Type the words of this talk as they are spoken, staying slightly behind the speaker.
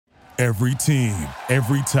Every team,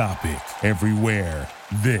 every topic, everywhere.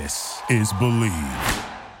 This is Believe.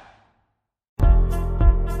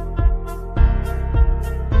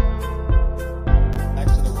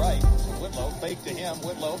 Next to the right, Whitlow, fake to him.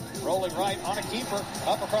 Whitlow rolling right on a keeper,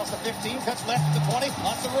 up across the 15, cuts left at the 20,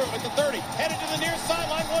 lots of room at the 30, headed to the near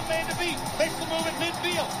sideline, one man to beat, makes the move at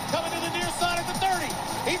midfield, coming to the near side at the 30,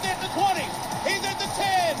 he's at the 20, he's at the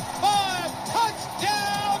 10, 5,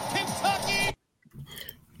 touchdown, Kentucky!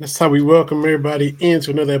 That's how we welcome everybody into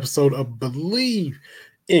another episode of Believe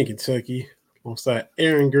in Kentucky, alongside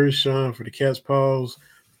Aaron Gershon for the Cats Paws,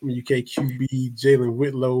 from UK QB Jalen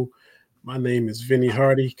Whitlow. My name is Vinny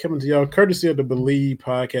Hardy, coming to y'all courtesy of the Believe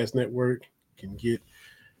Podcast Network. You can get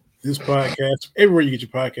this podcast everywhere you get your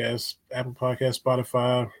podcasts, Apple Podcasts,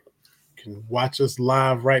 Spotify. You can watch us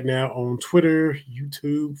live right now on Twitter,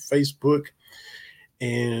 YouTube, Facebook,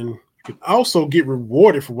 and you can also get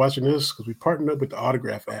rewarded for watching us because we partnered up with the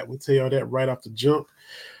Autograph app. We'll tell y'all that right off the jump.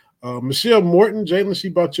 Michelle Morton, Jalen, she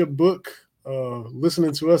bought your book.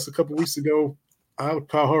 Listening to us a couple weeks ago, I'll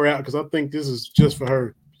call her out because I think this is just for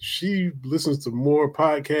her. She listens to more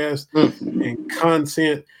podcasts and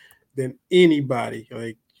content than anybody.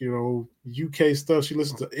 Like, you know, UK stuff. She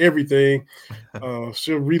listens to everything.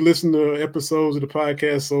 She'll re-listen to episodes of the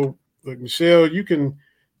podcast. So, like, Michelle, you can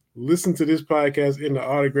listen to this podcast in the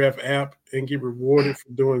Autograph app and get rewarded for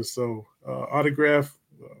doing so. Autograph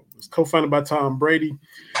was co-founded by Tom Brady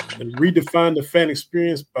and redefined the fan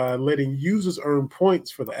experience by letting users earn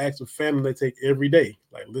points for the acts of fandom they take every day,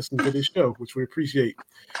 like listening to this show, which we appreciate.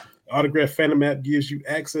 The Autograph Fandom app gives you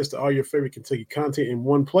access to all your favorite Kentucky content in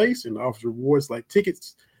one place and offers rewards like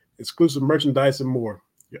tickets, exclusive merchandise, and more.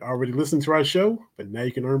 You're already listening to our show, but now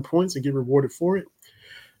you can earn points and get rewarded for it.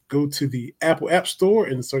 Go to the Apple App Store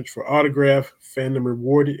and search for Autograph Fandom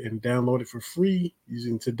Rewarded and download it for free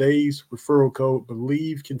using today's referral code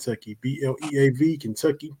Believe Kentucky, BLEAV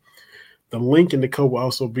Kentucky. The link and the code will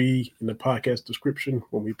also be in the podcast description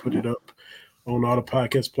when we put it up on all the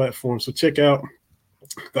podcast platforms. So check out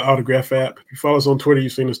the Autograph app. If you follow us on Twitter,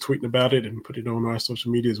 you've seen us tweeting about it and put it on our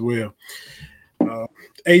social media as well.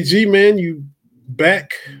 AG, man, you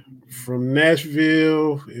back from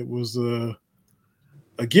Nashville. It was a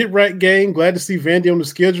get-right game. Glad to see Vandy on the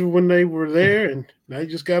schedule when they were there, and now you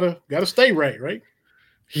just gotta stay right?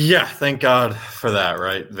 Yeah, thank God for that,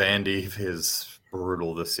 right? Vandy is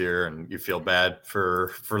brutal this year, and you feel bad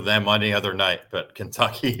for them any other night, but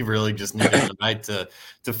Kentucky really just needed a night to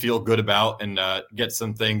feel good about and get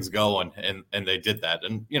some things going, and they did that.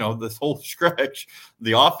 And, you know, this whole stretch,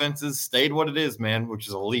 the offenses stayed what it is, man, which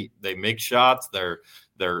is elite. They make shots. Their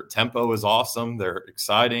tempo is awesome. They're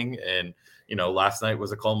exciting, and you know, last night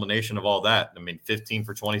was a culmination of all that. I mean, 15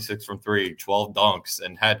 for 26 from three, 12 dunks,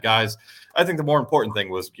 and had guys. I think the more important thing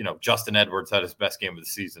was, you know, Justin Edwards had his best game of the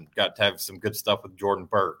season. Got to have some good stuff with Jordan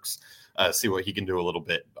Burks, see what he can do a little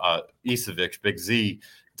bit. Isevich, Big Z,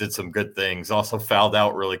 did some good things. Also fouled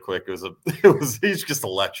out really quick. He's just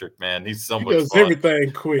electric, man. He's so much fun. He does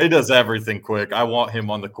everything quick. He does everything quick. I want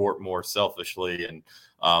him on the court more selfishly, and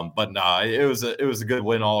but nah, it was a good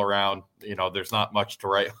win all around. You know, there's not much to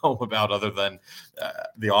write home about other than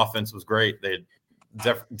the offense was great. They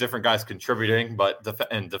had different guys contributing, but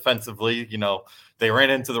defensively, you know, they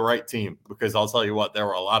ran into the right team because I'll tell you what, there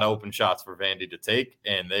were a lot of open shots for Vandy to take,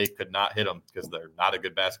 and they could not hit them because they're not a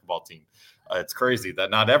good basketball team. It's crazy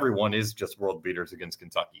that not everyone is just world beaters against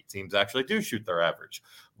Kentucky. Teams actually do shoot their average,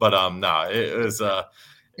 but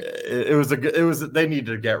they needed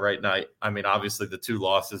to get right night. I mean, obviously the two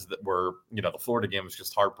losses that were, you know, the Florida game was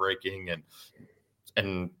just heartbreaking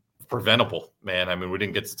and preventable, man. I mean, we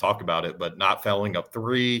didn't get to talk about it, but not fouling up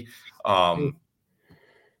three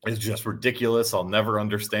is just ridiculous. I'll never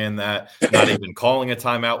understand that. Not even calling a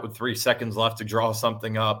timeout with 3 seconds left to draw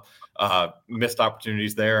something up, missed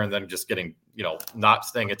opportunities there, and then just getting, you know, not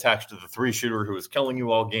staying attached to the three shooter who was killing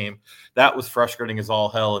you all game. That was frustrating as all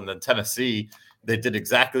hell. And then Tennessee, they did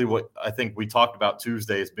exactly what I think we talked about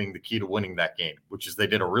Tuesday as being the key to winning that game, which is they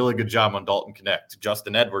did a really good job on Dalton Connect.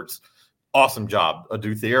 Justin Edwards, awesome job.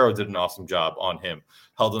 Adu Thiero did an awesome job on him.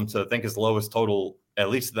 Held him to, I think, his lowest total, at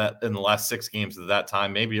least that in the last 6 games at that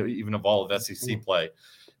time, maybe even of all of SEC play.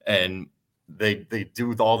 And they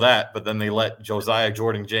do all that, but then they let Josiah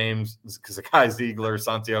Jordan-James, Zakai Ziegler,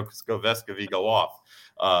 Santiago Vescovi go off.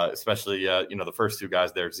 Especially, you know, the first 2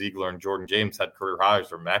 guys there, Ziegler and Jordan-James, had career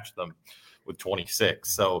highs or matched them with 26.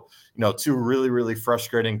 So, you know, 2 really, really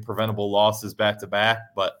frustrating preventable losses back to back,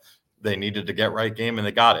 but they needed to get right game and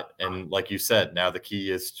they got it. And like you said, now the key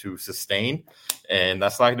is to sustain, and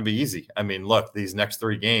that's not going to be easy. I mean, look, these next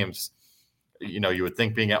 3 games, You would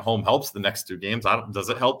think being at home helps the next two games. Does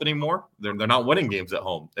it help anymore? They're not winning games at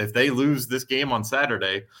home. If they lose this game on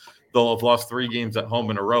Saturday, they'll have lost 3 games at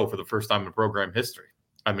home in a row for the first time in program history.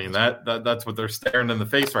 I mean, that's what they're staring in the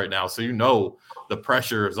face right now. So the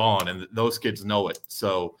pressure is on, and those kids know it.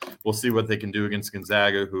 So we'll see what they can do against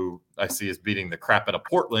Gonzaga, who I see is beating the crap out of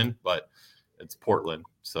Portland, but it's Portland.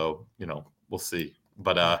 So, we'll see.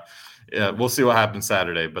 But we'll see what happens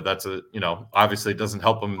Saturday. But that's obviously it doesn't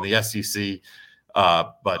help them in the SEC.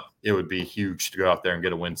 But it would be huge to go out there and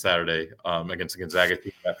get a win Saturday against the Gonzaga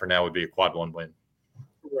team. That for now would be a quad 1 win.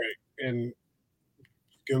 Right. And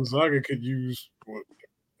Gonzaga could use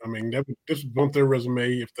this would bump their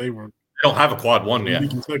resume if they were. They don't have a quad 1 yet.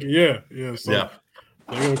 Kentucky. Yeah. So they're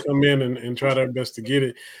going to come in and try their best to get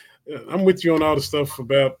it. I'm with you on all the stuff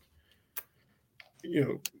about,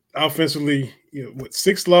 offensively, with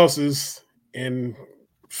 6 losses and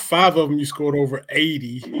 5 of them you scored over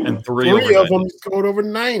 80, and 3 of them you scored over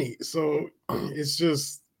 90. So it's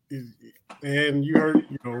just, and you heard,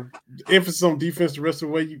 emphasis on defense the rest of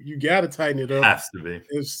the way. You got to tighten it up. Has to be.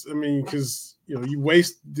 Because you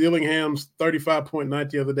waste Dillingham's 35-point night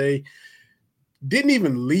the other day. Didn't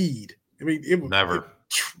even lead. It was never.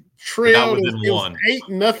 Trailed. It was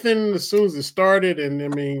 8-0 as soon as it started, and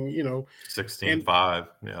 16-5.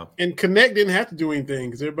 Yeah. And Connect didn't have to do anything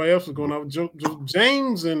because everybody else was going out.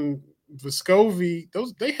 James and Vescovi,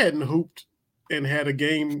 they hadn't hooped and had a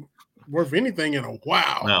game worth anything in a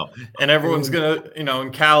while. No, and everyone's gonna,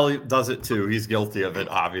 and Cal does it too. He's guilty of it,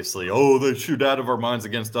 obviously. Oh, they shoot out of our minds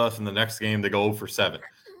against us, and the next game they go 0 for 7.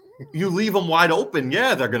 You leave them wide open,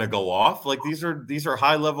 they're going to go off. Like these are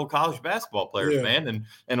high level college basketball players, man.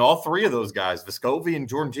 And all 3 of those guys, Vescovi and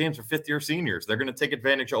Jordan James, are 5th-year seniors. They're going to take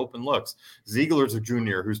advantage of open looks. Ziegler's a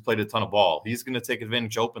junior who's played a ton of ball. He's going to take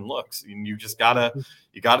advantage of open looks. And you just gotta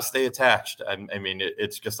stay attached.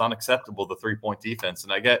 It's just unacceptable, the 3-point defense.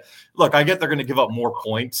 And I get they're going to give up more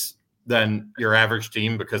points than your average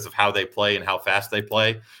team because of how they play and how fast they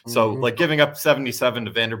play. So like giving up 77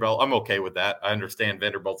 to Vanderbilt, I'm okay with that. I understand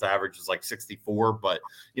Vanderbilt's average is like 64, but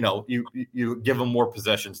you give them more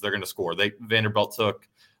possessions, they're going to score. Vanderbilt took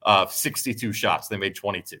 62 shots. They made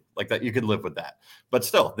 22 like that. You could live with that, but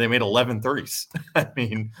still they made 11 threes.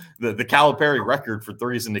 The Calipari record for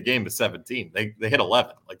threes in the game is 17. They hit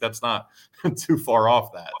 11. Like that's not too far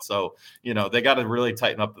off that. So, they got to really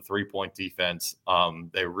tighten up the 3-point defense.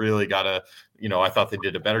 They really got to, I thought they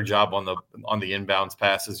did a better job on the inbounds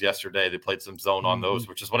passes yesterday. They played some zone on those,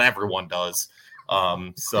 which is what everyone does.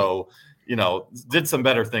 Did some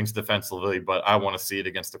better things defensively, but I want to see it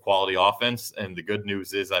against a quality offense. And the good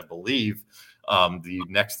news is, I believe the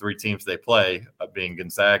next 3 teams they play, being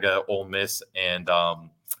Gonzaga, Ole Miss, and Auburn,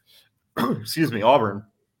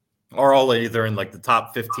 are all either in like the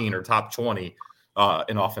top 15 or top 20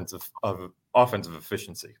 in offensive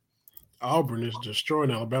efficiency. Auburn is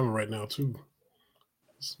destroying Alabama right now too.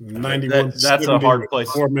 It's 91. That's a hard place.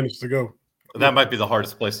 4 minutes to go. That might be the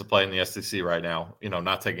hardest place to play in the SEC right now.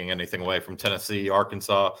 Not taking anything away from Tennessee,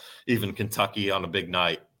 Arkansas, even Kentucky on a big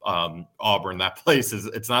night. Auburn, that place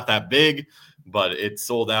it's not that big, but it's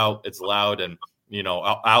sold out. It's loud, and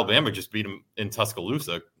Alabama just beat them in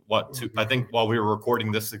Tuscaloosa. I think while we were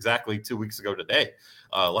recording this exactly 2 weeks ago today.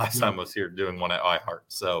 Last time I was here doing one at iHeart.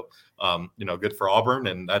 So good for Auburn,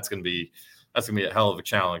 and that's gonna be a hell of a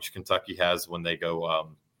challenge Kentucky has when they go out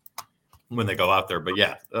there. But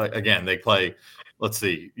again, they play. Let's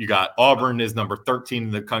see. You got Auburn is number 13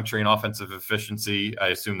 in the country in offensive efficiency. I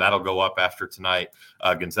assume that'll go up after tonight.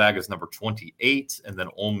 Gonzaga is number 28, and then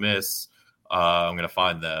Ole Miss. I'm going to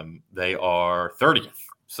find them. They are 30th.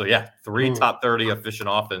 So 3 top 30 efficient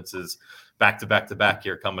offenses back to back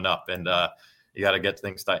here coming up, and you got to get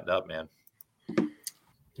things tightened up, man.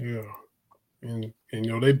 Yeah, and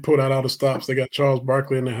they put out all the stops. They got Charles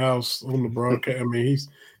Barkley in the house on the broadcast. He's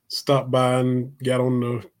stopped by and got on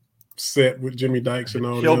the set with Jimmy Dykes and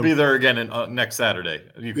all that. He'll be there again next Saturday.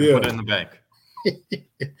 You can put it in the bank.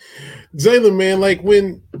 Jalen, man, like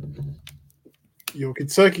when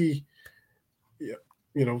Kentucky,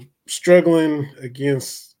 struggling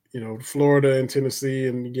against Florida and Tennessee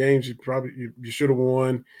and the games you should have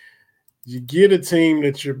won. You get a team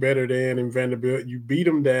that you're better than in Vanderbilt. You beat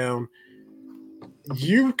them down.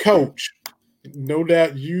 You coach. No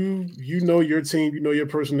doubt you know your team, you know your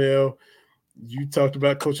personnel. You talked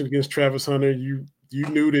about coaching against Travis Hunter. You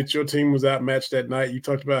knew that your team was outmatched that night. You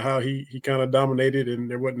talked about how he kind of dominated and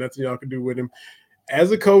there wasn't nothing y'all could do with him.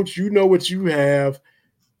 As a coach, you know what you have.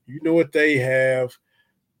 You know what they have.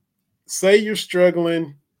 Say you're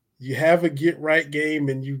struggling, you have a get-right game,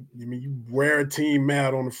 and you wear a team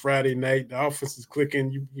out on a Friday night. The offense is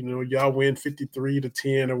clicking. Y'all win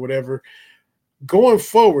 53-10 or whatever. going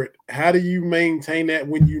forward, how do you maintain that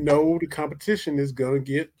when you know the competition is going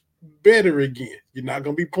to get better again? You're not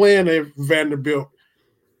going to be playing at Vanderbilt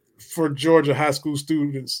for Georgia high school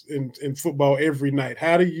students in football every night.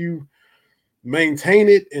 How do you maintain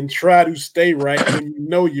it and try to stay right when you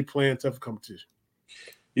know you're playing tough competition?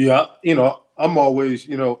 Yeah, I'm always,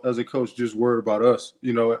 as a coach, just worried about us.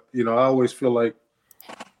 I always feel like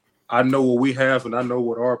I know what we have and I know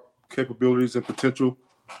what our capabilities and potential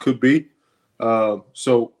could be.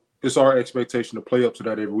 So it's our expectation to play up to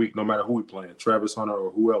that every week, no matter who we playing, Travis Hunter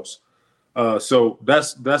or who else. So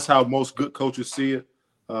that's how most good coaches see it.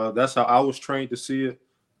 That's how I was trained to see it.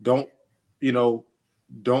 Don't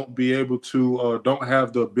be able to, don't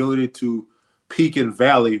have the ability to peak and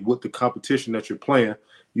valley with the competition that you're playing.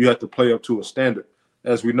 You have to play up to a standard.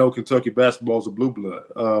 As we know, Kentucky basketball is a blue blood.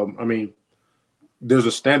 There's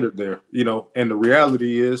a standard there, and the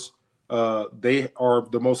reality is they are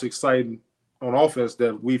the most exciting on offense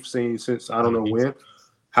that we've seen since I don't know when.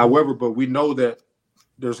 However, but we know that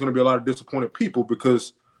there's going to be a lot of disappointed people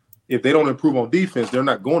because if they don't improve on defense, they're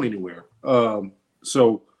not going anywhere.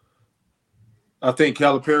 So I think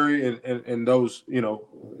Calipari and those,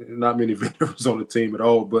 not many veterans on the team at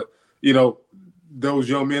all, but, those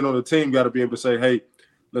young men on the team got to be able to say, hey,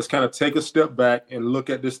 let's kind of take a step back and look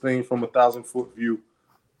at this thing from 1,000-foot view.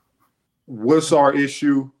 What's our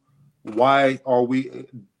issue? Why are we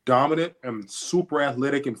dominant and super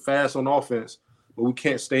athletic and fast on offense, but we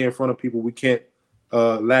can't stay in front of people? We can't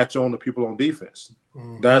latch on to people on defense.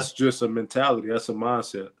 Mm-hmm. That's just a mentality. That's a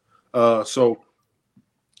mindset. Like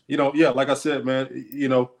I said, man,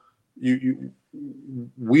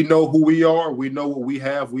 we know who we are. We know what we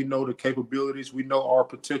have. We know the capabilities. We know our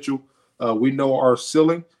potential. We know our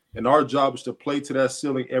ceiling, and our job is to play to that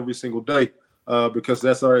ceiling every single day because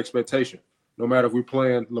that's our expectation. No matter if we're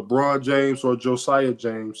playing LeBron James or Josiah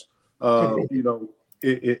James, the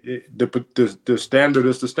standard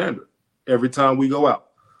is the standard every time we go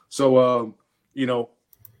out. So,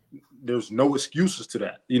 there's no excuses to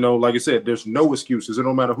that. Like I said, there's no excuses. It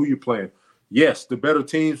don't matter who you're playing. Yes, the better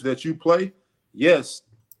teams that you play, yes,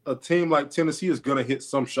 a team like Tennessee is going to hit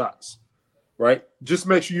some shots, right? Just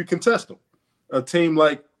make sure you contest them. A team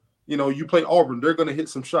like, you play Auburn, they're going to hit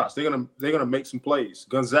some shots. They're going to make some plays.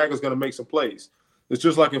 Gonzaga's going to make some plays. It's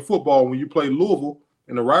just like in football when you play Louisville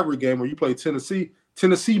in a rivalry game or you play Tennessee,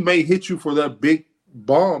 Tennessee may hit you for that big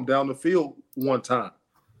bomb down the field one time,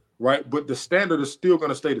 right? But the standard is still going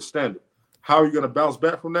to stay the standard. How are you going to bounce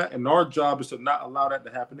back from that? And our job is to not allow that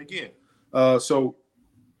to happen again. So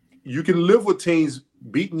you can live with teams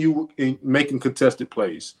beating you and making contested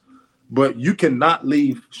plays, but you cannot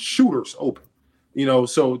leave shooters open.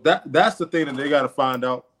 So that's the thing that they got to find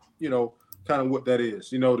out, kind of what that is.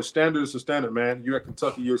 The standard is the standard, man. You're at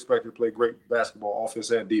Kentucky, you're expected to play great basketball,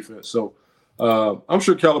 offense and defense. So I'm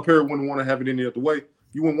sure Calipari wouldn't want to have it any other way.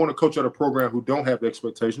 You wouldn't want to coach at a program who don't have the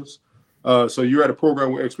expectations. So you're at a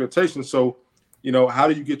program with expectations. So, how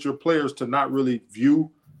do you get your players to not really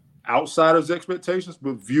view outsiders' expectations,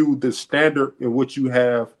 but view the standard in what you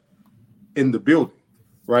have in the building,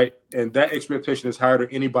 right? And that expectation is higher than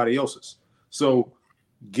anybody else's. So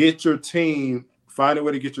find a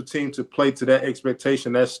way to get your team to play to that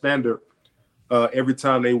expectation, that standard every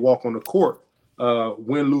time they walk on the court.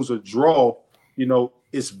 Win, lose, or draw,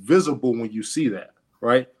 it's visible when you see that,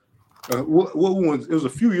 right? It was a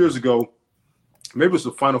few years ago. Maybe it's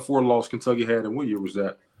the Final Four loss Kentucky had. And what year was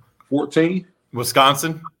that? 14?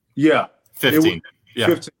 Wisconsin? Yeah. 15.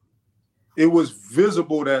 15. It was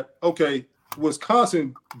visible that, okay,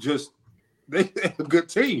 Wisconsin they have a good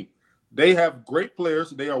team. They have great players.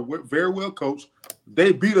 They are very well coached.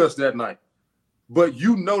 They beat us that night. But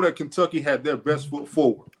that Kentucky had their best foot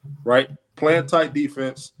forward, right? Playing tight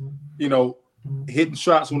defense, hitting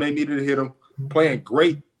shots when they needed to hit them, playing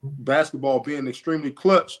great basketball, being extremely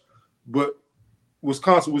clutch. But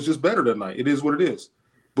Wisconsin was just better that night. It is what it is.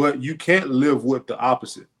 But you can't live with the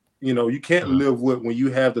opposite. You can't live with when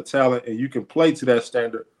you have the talent and you can play to that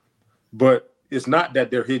standard. But it's not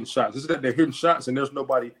that they're hitting shots. It's that they're hitting shots and there's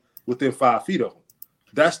nobody within 5 feet of them.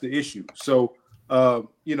 That's the issue. So, they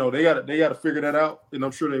got to figure that out, and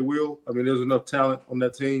I'm sure they will. There's enough talent on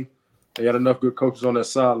that team. They got enough good coaches on that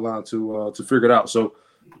sideline to figure it out. So,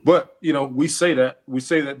 but we say that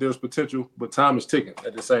there's potential, but time is ticking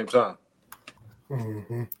at the same time.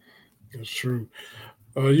 Mm-hmm. That's true.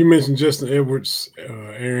 You mentioned Justin Edwards,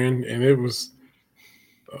 Aaron, and it was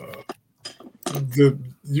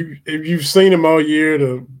if you've seen him all year,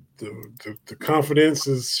 the confidence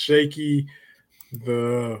is shaky.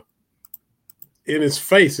 In his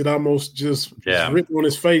face, it almost just written on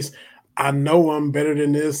his face. I know I'm better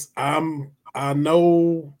than this. I'm I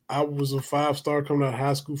know I was a 5-star coming out of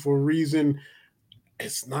high school for a reason.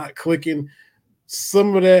 It's not clicking.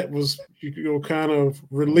 Some of that was, kind of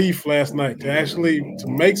relief last night to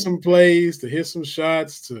make some plays, to hit some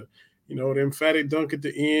shots, to, the emphatic dunk at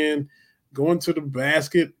the end, going to the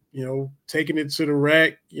basket, taking it to the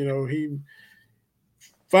rack. He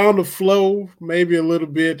found a flow maybe a little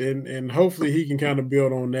bit, and hopefully he can kind of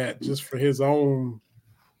build on that just for his own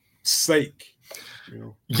sake.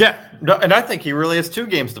 Yeah, no, and I think he really has 2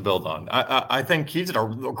 games to build on. I think he's did a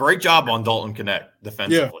great job on Dalton Knecht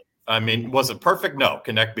defensively. Yeah. I mean, was it perfect? No,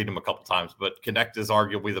 Knecht beat him a couple times, but Knecht is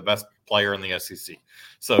arguably the best player in the SEC,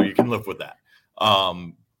 so you can live with that.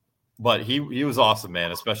 But he was awesome,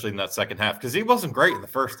 man, especially in that second half, because he wasn't great in the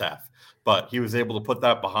first half, but he was able to put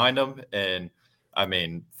that behind him. And I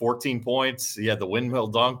mean, 14 points. He had the windmill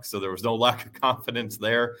dunk, so there was no lack of confidence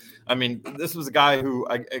there. I mean, this was a guy who,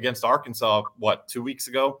 against Arkansas, 2 weeks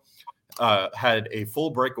ago, had a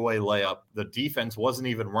full breakaway layup. The defense wasn't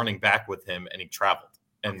even running back with him, and he traveled.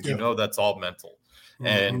 And, that's all mental.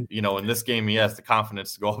 And, in this game, he has the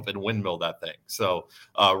confidence to go up and windmill that thing. So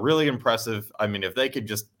really impressive. I mean, if they could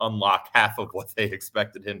just unlock half of what they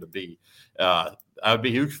expected him to be, that would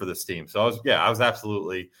be huge for this team. So I was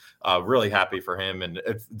absolutely really happy for him. And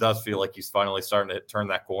it does feel like he's finally starting to turn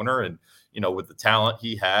that corner. And, with the talent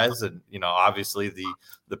he has and, obviously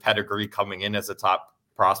the pedigree coming in as a top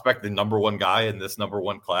prospect, the number 1 guy in this number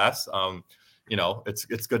 1 class,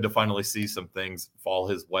 it's good to finally see some things fall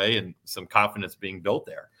his way and some confidence being built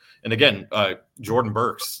there. And again, Jordan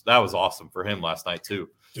Burks, that was awesome for him last night too.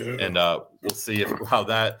 Yeah. And we'll see how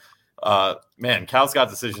that man, Cal's got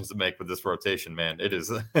decisions to make with this rotation, man. It is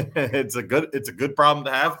it's a good problem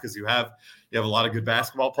to have because you have a lot of good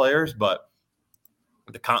basketball players, but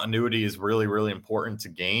the continuity is really, really important to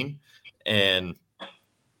gain. And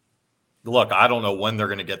look, I don't know when they're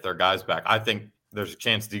going to get their guys back. I think there's a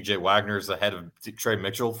chance DJ Wagner is ahead of Trey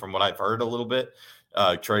Mitchell from what I've heard a little bit.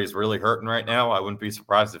 Trey's really hurting right now. I wouldn't be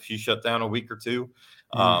surprised if he shut down a week or two.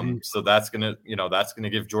 So that's going to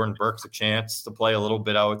give Jordan Burks a chance to play a little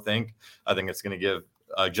bit, I would think. I think it's going to give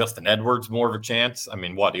Justin Edwards more of a chance. I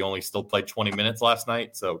mean, he only still played 20 minutes last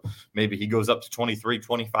night. So maybe he goes up to 23,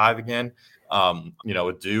 25 again.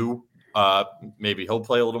 Maybe he'll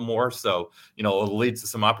play a little more. So, it'll lead to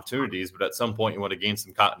some opportunities, but at some point you want to gain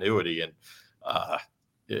some continuity. And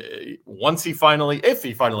if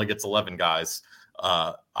he finally gets 11 guys,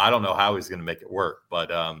 I don't know how he's going to make it work,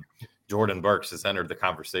 but Jordan Burks has entered the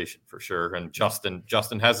conversation for sure. And Justin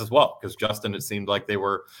has as well, because Justin, it seemed like they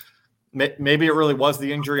were, maybe it really was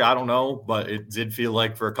the injury. I don't know, but it did feel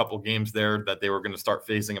like for a couple of games there that they were going to start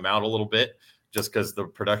phasing him out a little bit just because the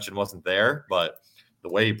production wasn't there. But the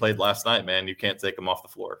way he played last night, man, you can't take him off the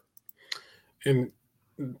floor. And,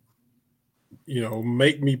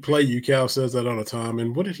 make me play you. Cal says that all the time.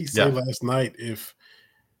 And what did he say last night? I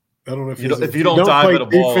don't know if you don't dive at a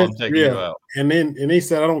ball, I'm taking you out. And he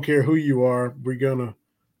said, I don't care who you are. We're going to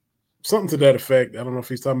something to that effect. I don't know if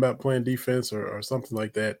he's talking about playing defense or something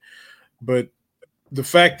like that. But the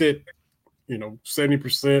fact that,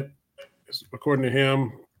 70%, according to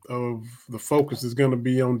him, of the focus is going to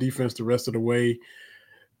be on defense the rest of the way.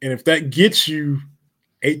 And if that gets you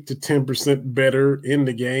 8 to 10% better in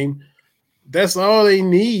the game, that's all they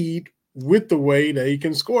need with the way they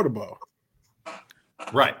can score the ball.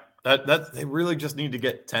 Right. That they really just need to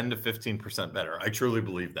get 10 to 15% better. I truly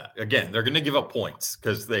believe that. Again, they're going to give up points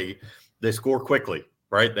because they score quickly,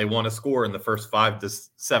 right? They want to score in the first 5 to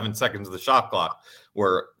 7 seconds of the shot clock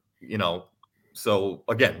where, so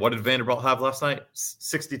again, what did Vanderbilt have last night?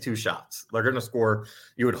 62 shots. They're going to score.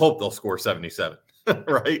 You would hope they'll score 77,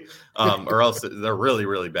 right? Or else they're really,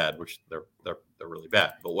 really bad, which they're really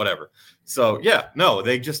bad, but whatever. So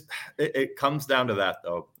they just, it comes down to that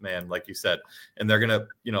though, man, like you said, and they're going to,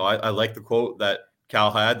 I like the quote that Cal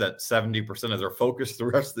had that 70% of their focus the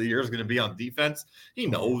rest of the year is going to be on defense. He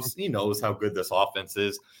knows how good this offense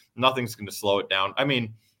is. Nothing's going to slow it down. I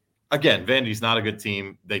mean, again, Vandy's not a good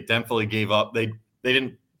team. They definitely gave up. They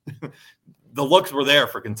didn't, the looks were there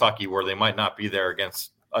for Kentucky where they might not be there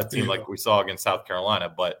against a team like we saw against South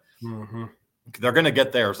Carolina, but they're going to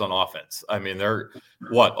get theirs on offense. I mean, they're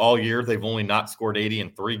all year they've only not scored 80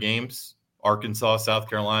 in 3 games, Arkansas, South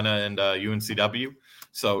Carolina, and UNCW.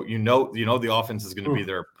 So the offense is going to be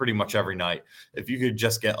there pretty much every night. If you could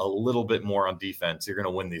just get a little bit more on defense, you're going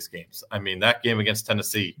to win these games. I mean, that game against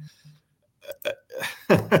Tennessee,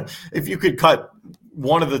 if you could cut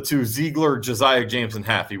one of the two, Ziegler, Josiah James, in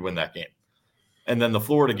half, you win that game. And then the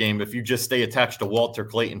Florida game, if you just stay attached to Walter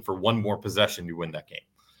Clayton for one more possession, you win that game.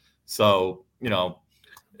 So,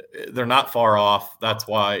 they're not far off. That's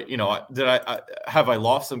why, have I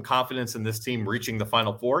lost some confidence in this team reaching the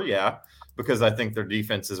Final Four? Yeah, because I think their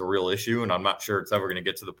defense is a real issue, and I'm not sure it's ever going to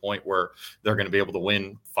get to the point where they're going to be able to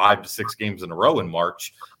win 5 to 6 games in a row in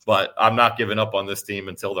March. But I'm not giving up on this team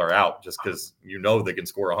until they're out, just because they can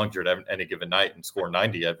score 100 any given night and score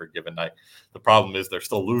 90 every given night. The problem is they're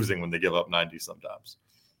still losing when they give up 90 sometimes,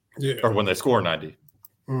 or when they score 90.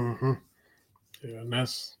 Mm-hmm. Yeah, and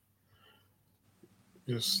that's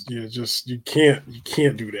you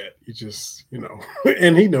can't do that. You just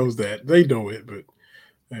and he knows that, they know it, but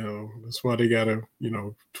that's why they gotta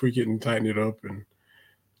tweak it and tighten it up, and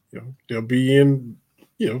they'll be in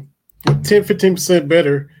 10-15%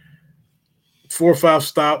 better. 4 or 5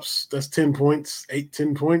 stops, that's 10 points,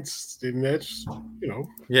 10 points. Then that's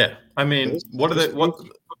Yeah, I mean,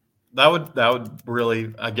 that would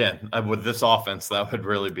really, again, with this offense, that would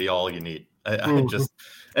really be all you need.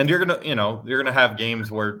 And you're gonna have games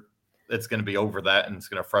where it's gonna be over that, and it's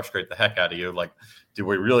gonna frustrate the heck out of you. Like, do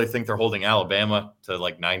we really think they're holding Alabama to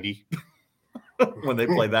like 90 when they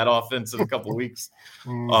play that offense in a couple of weeks?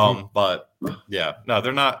 But yeah, no,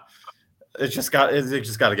 they're not. They just got to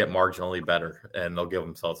get marginally better, and they'll give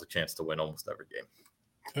themselves a chance to win almost every game.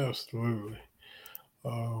 Absolutely.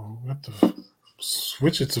 We have to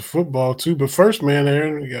switch it to football too. But first, man,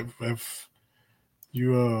 Aaron, if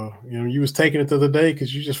you you was taking it the other day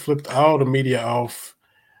because you just flipped all the media off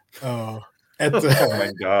at the oh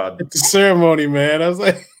my God, at the ceremony, man. I was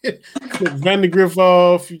like, Van de Griff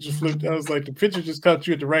off. You just flipped. I was like, the picture just caught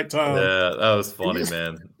you at the right time. Yeah, that was funny,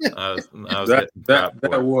 man. I was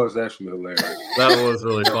that was actually hilarious. That was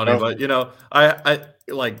really funny. But I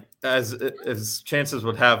like, as chances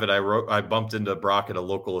would have it, I bumped into Brock at a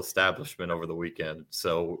local establishment over the weekend,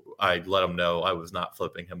 so I let him know I was not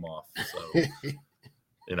flipping him off. So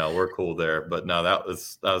we're cool there. But no, that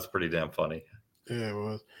was pretty damn funny. Yeah, it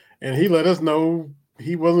was. And he let us know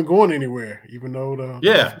he wasn't going anywhere, even though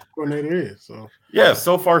the coordinator is. So yeah,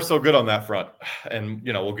 so far so good on that front. And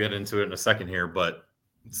we'll get into it in a second here, but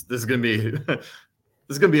this is gonna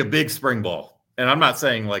be a big spring ball. And I'm not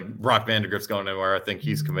saying like Brock Vandegrift's going anywhere. I think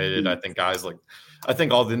he's committed. I think I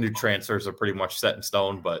think all the new transfers are pretty much set in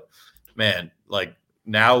stone. But man, like,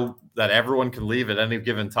 now that everyone can leave at any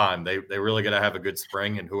given time, they really got to have a good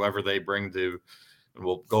spring, and whoever they bring to. And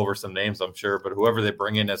we'll go over some names, I'm sure, but whoever they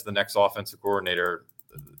bring in as the next offensive coordinator,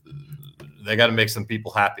 they got to make some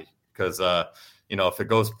people happy, because, if it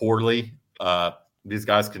goes poorly, these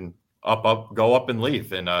guys can go up and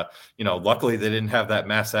leave. And, luckily they didn't have that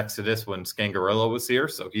mass exodus when Scangarello was here.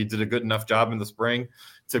 So he did a good enough job in the spring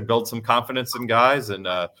to build some confidence in guys, and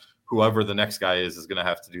whoever the next guy is going to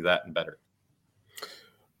have to do that and better.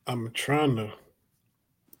 I'm trying to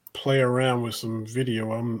play around with some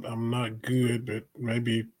video. I'm not good, but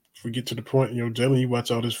maybe if we get to the point, Jalen, you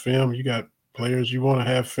watch all this film, you got players you want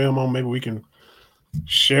to have film on, maybe we can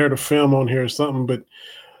share the film on here or something. But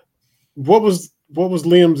what was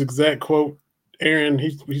Liam's exact quote, Aaron?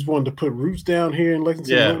 He's wanted to put roots down here in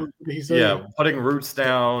Lexington. Yeah, he said, putting roots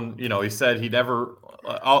down. He said he never.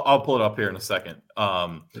 I'll pull it up here in a second.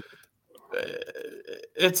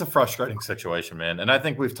 It's a frustrating situation, man. And I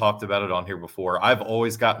think we've talked about it on here before. I've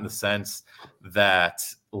always gotten the sense that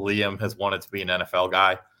Liam has wanted to be an NFL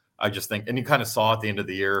guy. I just think, and you kind of saw at the end of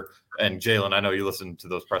the year, and Jalen, I know you listened to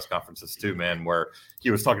those press conferences too, man, where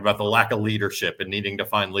he was talking about the lack of leadership and needing to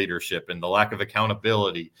find leadership and the lack of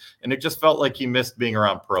accountability. And it just felt like he missed being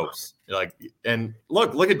around pros. And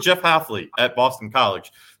look at Jeff Hafley at Boston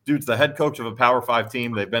College. Dude's the head coach of a Power 5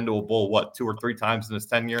 team. They've been to a bowl, 2 or 3 times in his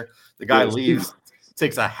tenure. The guy leaves,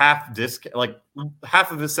 takes a half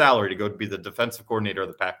of his salary to go to be the defensive coordinator of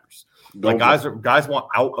the Packers. Guys want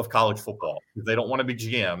out of college football. They don't want to be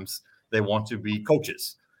GMs. They want to be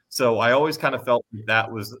coaches. So I always kind of felt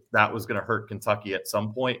that was going to hurt Kentucky at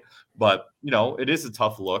some point. But, it is a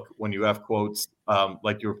tough look when you have quotes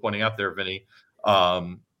like you were pointing out there, Vinny,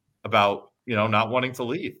 about, not wanting to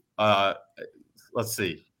leave. Let's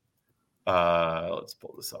see. Let's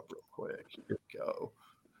pull this up real quick. Here we go.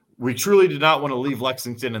 We truly did not want to leave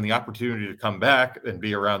Lexington, and the opportunity to come back and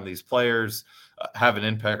be around these players, have an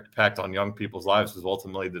impact on young people's lives, was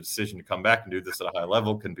ultimately the decision to come back and do this at a high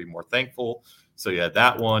level. Couldn't be more thankful. So you had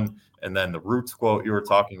that one. And then the roots quote you were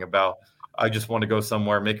talking about. I just want to go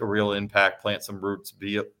somewhere, make a real impact, plant some roots,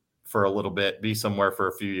 be for a little bit, be somewhere for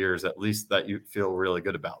a few years, at least that you feel really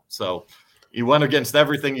good about. So he went against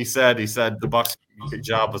everything he said. He said the Bucs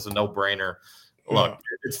job was a no-brainer. Look,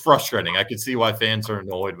 it's frustrating. I can see why fans are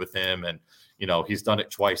annoyed with him, and he's done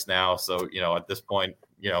it twice now. So at this point,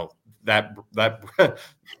 that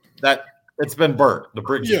it's been burnt. The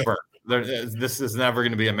bridge is burnt. This is never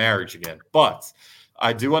going to be a marriage again. But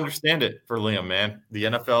I do understand it for Liam, man. The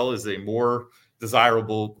NFL is a more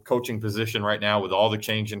desirable coaching position right now with all the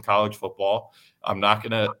change in college football. I'm not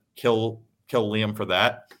going to kill Liam for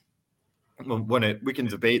that. We can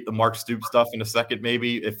debate the Mark Stoops stuff in a second,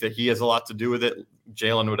 maybe if he has a lot to do with it.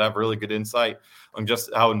 Jalen would have really good insight on just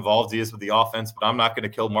how involved he is with the offense, but I'm not going to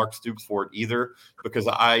kill Mark Stoops for it either, because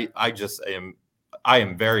I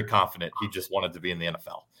am very confident he just wanted to be in the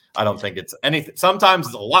NFL. I don't think it's anything. Sometimes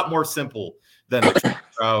it's a lot more simple than the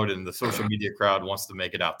crowd and the social media crowd wants to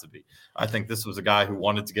make it out to be. I think this was a guy who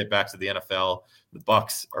wanted to get back to the NFL. The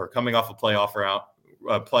Bucs are coming off a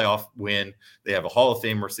playoff win. They have a Hall of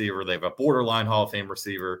Fame receiver. They have a borderline Hall of Fame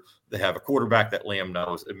receiver. They have a quarterback that Liam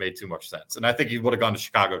knows. It made too much sense. And I think he would have gone to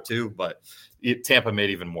Chicago too, but Tampa made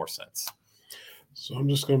even more sense. So I'm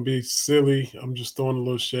just going to be silly. I'm just throwing a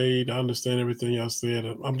little shade. I understand everything y'all said.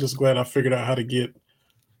 I'm just glad I figured out how to get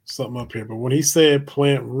something up here. But when he said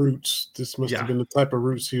plant roots, this must have been the type of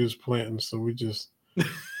roots he was planting. So we just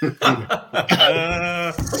so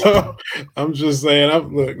I'm just saying,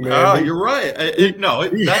 look, man. You're right.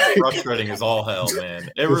 That's frustrating as all hell, man.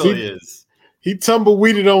 It really is. He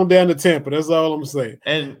tumbleweeded on down to Tampa. That's all I'm saying.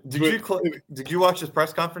 And did you watch his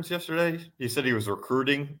press conference yesterday? He said he was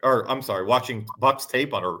watching Bucs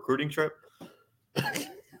tape on a recruiting trip.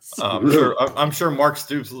 I'm sure Mark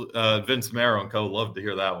Stoops, Vince Marrow, and co. loved to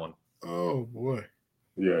hear that one. Oh boy.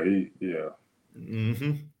 Yeah,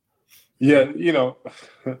 Mm-hmm. Yeah,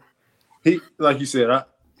 he, like you said,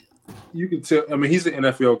 you can tell. I mean, he's an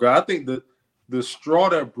NFL guy. I think the straw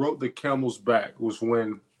that broke the camel's back was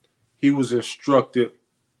when he was instructed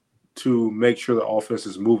to make sure the offense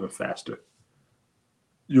is moving faster.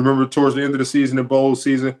 You remember towards the end of the season, the bowl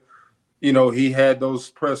season, he had those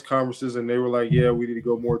press conferences and they were like, yeah, we need to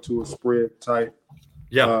go more to a spread type.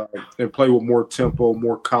 Yeah. And play with more tempo,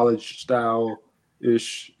 more college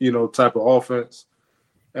style-ish, type of offense.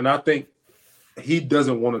 And I think he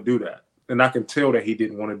doesn't want to do that. And I can tell that he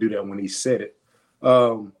didn't want to do that when he said it.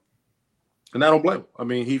 And I don't blame him. I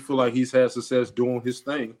mean, he feel like he's had success doing his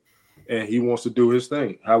thing and he wants to do his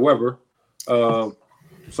thing. However,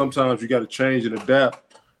 sometimes you got to change and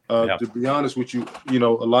adapt. To be honest with you, a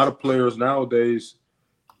lot of players nowadays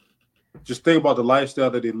just think about the lifestyle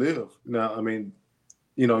that they live. Now, I mean,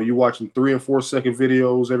 you're watching 3 and 4 second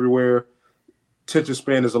videos everywhere. Attention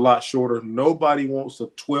span is a lot shorter. Nobody wants a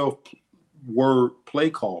 12-word play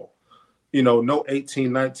call. No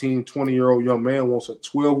 18, 19, 20-year-old young man wants a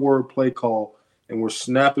 12-word play call, and we're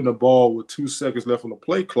snapping the ball with 2 seconds left on the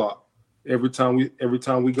play clock every time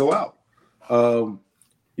we go out.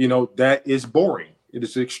 That is boring. It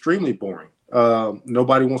is extremely boring.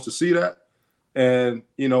 Nobody wants to see that. And,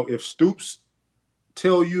 if Stoops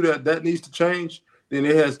tell you that needs to change, then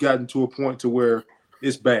it has gotten to a point to where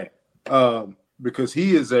it's bad. Because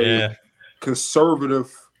he is a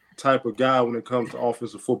conservative type of guy when it comes to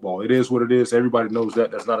offensive football. It is what it is. Everybody knows that.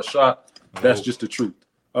 That's not a shot. That's just the truth.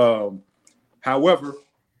 However,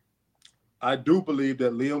 I do believe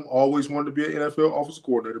that Liam always wanted to be an NFL offensive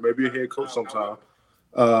coordinator, maybe a head coach sometime.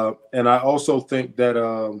 And I also think that,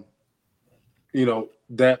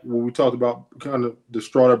 that when we talked about kind of the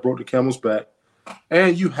straw that broke the camel's back,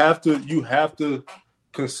 and you have to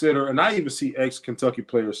consider, and I even see ex-Kentucky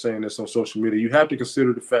players saying this on social media, you have to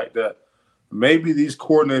consider the fact that maybe these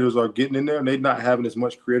coordinators are getting in there and they're not having as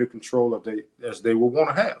much creative control as they would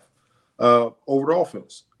want to have over the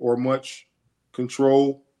offense, or much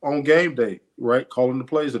control on game day, right? Calling the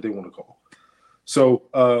plays that they want to call.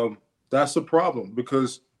 So that's a problem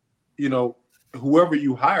because, whoever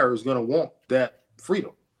you hire is going to want that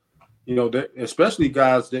freedom. Especially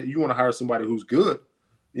guys that you want to hire somebody who's good.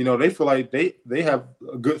 They feel like they have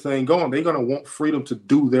a good thing going. They're going to want freedom to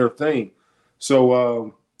do their thing.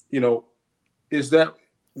 So, is that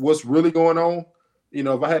what's really going on?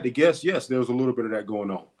 If I had to guess, yes, there was a little bit of that going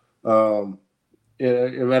on. As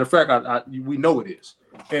a matter of fact, we know it is.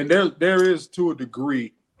 And there is, to a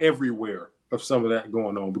degree, everywhere of some of that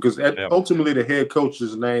going on because ultimately the head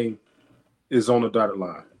coach's name is on the dotted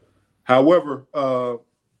line. However,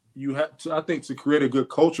 you have to, I think, to create a good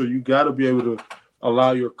culture, you got to be able to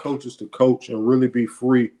allow your coaches to coach and really be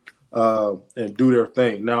free and do their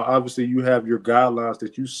thing. Now, obviously, you have your guidelines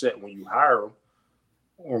that you set when you hire them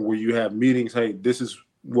or where you have meetings. Hey, this is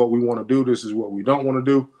what we want to do. This is what we don't want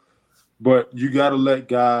to do. But you got to let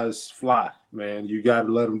guys fly, man. You got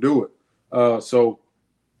to let them do it. So,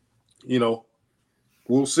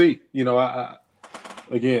 we'll see. I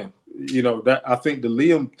think the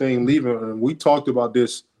Liam thing leaving, and we talked about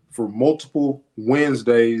this for multiple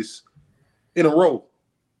Wednesdays in a row.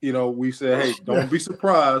 We said, hey, don't be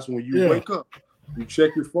surprised when you wake up, you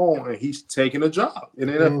check your phone, and he's taking a job in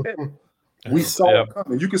the NFL. We saw it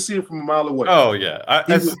coming. You can see it from a mile away. Oh yeah,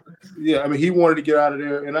 he wanted to get out of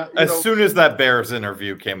there. And as soon as that Bears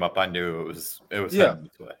interview came up, I knew it was heading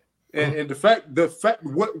this way. And the fact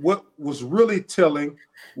what was really telling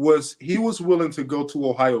was he was willing to go to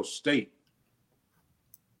Ohio State.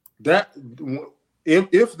 That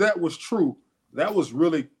if that was true, that was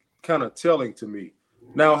really kind of telling to me.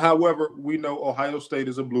 Now, however, we know Ohio State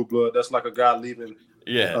is a blue blood. That's like a guy leaving.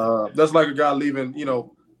 Yeah. That's like a guy leaving.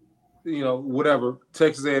 Whatever,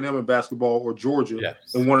 Texas A&M in basketball or Georgia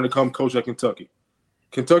and wanting to come coach at Kentucky.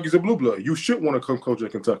 Kentucky's a blue blood. You should want to come coach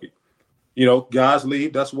at Kentucky. Guys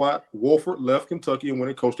leave. That's why Wolford left Kentucky and went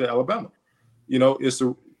and coached at Alabama.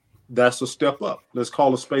 That's a step up. Let's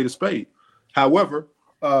call a spade a spade. However,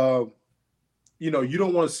 you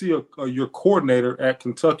don't want to see your coordinator at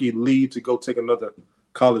Kentucky leave to go take another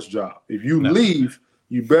college job. If you leave,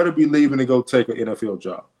 you better be leaving to go take an NFL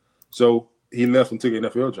job. So he left and took an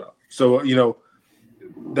NFL job. So,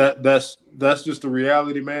 that's just the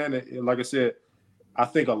reality, man. And like I said, I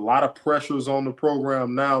think a lot of pressure is on the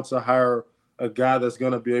program now to hire a guy that's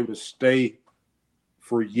going to be able to stay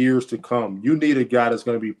for years to come. You need a guy that's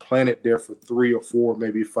going to be planted there for 3 or 4,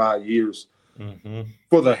 maybe 5 years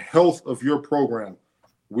for the health of your program.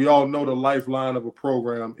 We all know the lifeline of a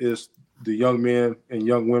program is the young men and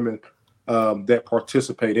young women that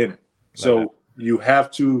participate in it. So you have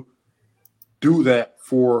to do that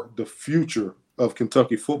for the future of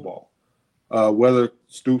Kentucky football. Whether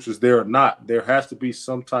Stoops is there or not, there has to be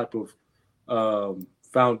some type of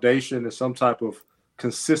foundation and some type of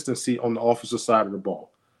consistency on the offensive side of the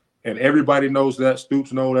ball. And everybody knows that.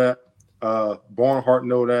 Stoops know that. Barnhart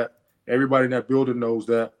know that. Everybody in that building knows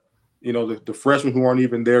that. The freshmen who aren't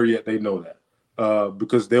even there yet, they know that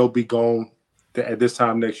because they'll be gone at this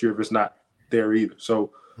time next year if it's not there either.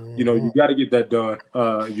 So, you got to get that done.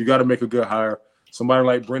 You got to make a good hire. Somebody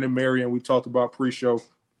like Brendan Marion, we talked about pre-show,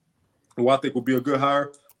 who I think will be a good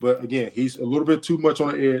hire. But, again, he's a little bit too much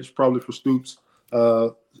on the edge probably for Stoops,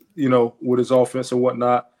 with his offense and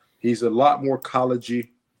whatnot. He's a lot more college-y,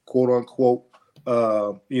 quote-unquote.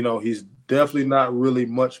 He's definitely not really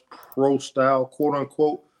much pro-style,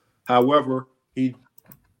 quote-unquote. However,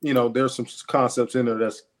 there's some concepts in there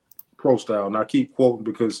that's pro-style. And I keep quoting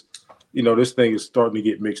because, this thing is starting to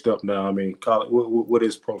get mixed up now. I mean, college, what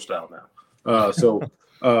is pro-style now? So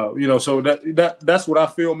that's what I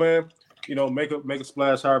feel, man. Make a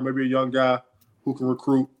splash hire, maybe a young guy who can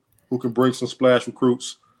recruit, who can bring some splash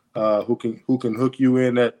recruits, who can hook you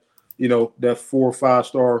in that 4 or 5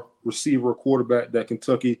 star receiver or quarterback that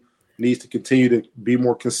Kentucky needs to continue to be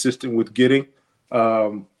more consistent with getting.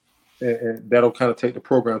 And that'll kind of take the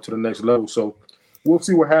program to the next level. So we'll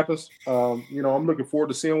see what happens. I'm looking forward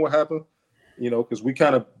to seeing what happens, because we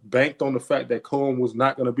kind of banked on the fact that Cohen was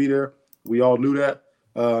not going to be there. We all knew that.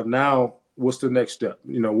 Now, what's the next step?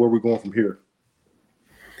 Where are we going from here?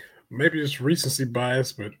 Maybe it's recency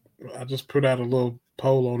bias, but I just put out a little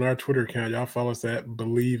poll on our Twitter account. Y'all follow us at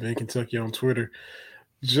Believe in Kentucky on Twitter,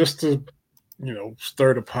 just to,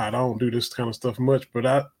 stir the pot. I don't do this kind of stuff much, but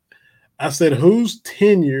I said, whose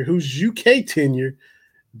UK tenure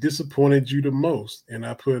disappointed you the most? And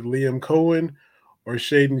I put Liam Cohen or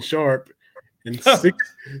Shaden Sharp, and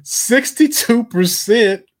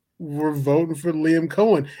 62% were voting for Liam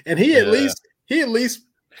Cohen. And he at least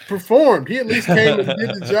performed. He at least came and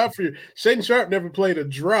did the job for you. Shaden Sharp never played a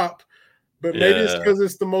drop, but maybe it's because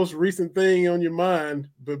it's the most recent thing on your mind.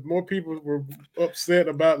 But more people were upset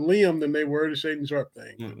about Liam than they were the Shaden Sharp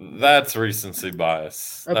thing. That's recency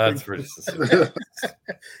bias. That's recency bias.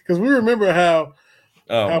 Because we remember how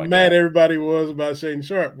mad everybody was about Shaden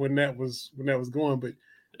Sharp when that was going. But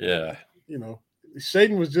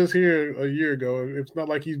Shaden was just here a year ago. It's not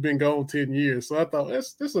like he's been gone 10 years. So I thought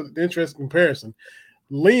this is an interesting comparison.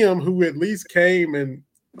 Liam, who at least came in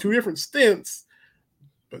 2 different stints,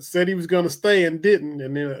 but said he was going to stay and didn't,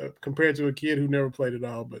 and then compared to a kid who never played at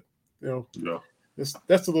all. But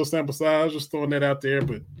that's a little sample size. I was just throwing that out there.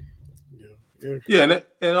 But and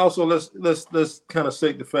also let's kind of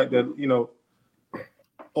state the fact that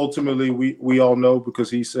ultimately we all know, because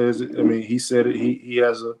he says it. I mean, he said it. He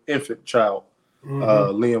has an infant child.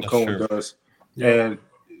 Liam Cohen does, and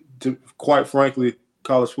quite frankly,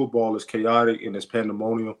 college football is chaotic and it's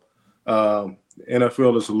pandemonium.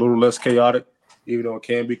 NFL is a little less chaotic, even though it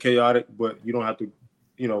can be chaotic, but you don't have to,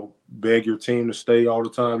 beg your team to stay all the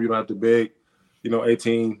time. You don't have to beg,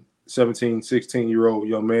 18, 17, 16-year-old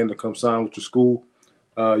young man to come sign with your school.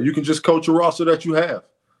 You can just coach a roster that you have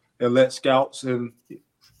and let scouts and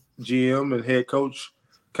GM and head coach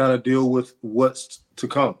kind of deal with what's to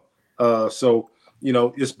come. So,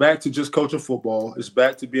 it's back to just coaching football. It's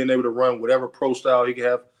back to being able to run whatever pro style. You can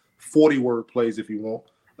have 40-word plays if you want.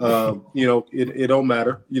 It don't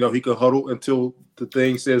matter. He could huddle until the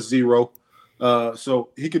thing says 0. So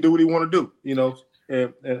he could do what he want to do,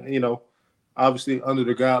 and obviously under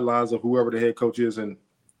the guidelines of whoever the head coach is in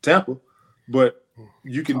Tampa, but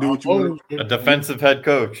you can do what you want. A defensive head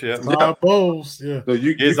coach, yeah. Todd Bowles, yeah. So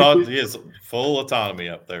he has full autonomy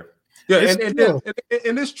up there. Yeah,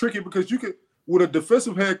 and it's tricky because you could, with a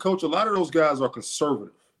defensive head coach, a lot of those guys are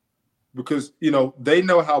conservative because they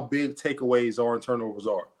know how big takeaways are and turnovers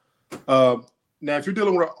are. Now, if you're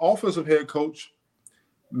dealing with an offensive head coach,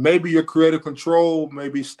 maybe your creative control may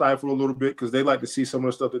be stifled a little bit because they like to see some of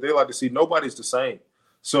the stuff that they like to see. Nobody's the same.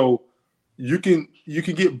 So you can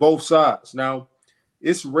get both sides. Now,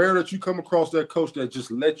 it's rare that you come across that coach that just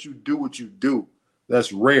lets you do what you do.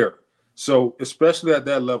 That's rare. So especially at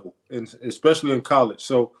that level, and especially in college.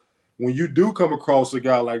 So when you do come across a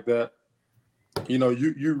guy like that,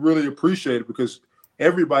 you really appreciate it because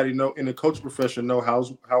everybody in the coach profession know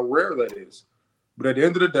how rare that is. But at the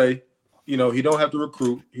end of the day, he don't have to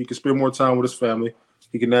recruit. He can spend more time with his family.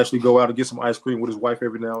 He can actually go out and get some ice cream with his wife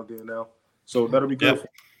every now and then now. So that'll be good. Yeah.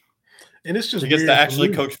 And it's just he gets to actually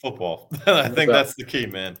coach football. I think that's the key,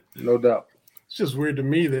 man. No doubt. It's just weird to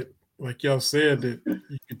me that, like y'all said, that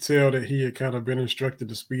you could tell that he had kind of been instructed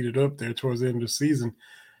to speed it up there towards the end of the season.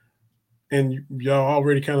 And y'all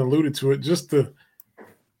already kind of alluded to it. Just the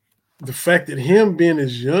fact that him being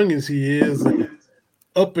as young as he is, and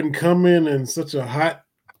up and coming, and such a hot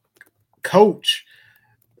coach,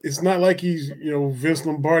 it's not like he's Vince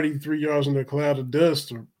Lombardi 3 yards in a cloud of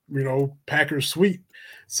dust, or Packers sweep.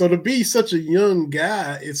 So to be such a young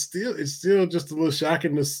guy, it's still just a little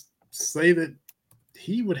shocking to say that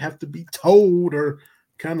he would have to be told or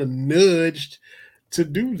kind of nudged to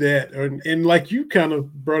do that. And like you kind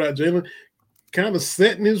of brought out, Jalen, kind of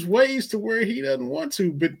setting his ways to where he doesn't want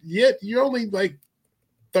to, but yet you're only like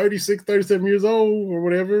 36, 37 years old or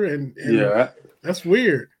whatever. And yeah, that's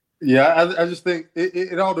weird. Yeah, I just think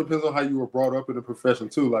it all depends on how you were brought up in the profession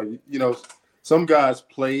too. Like, some guys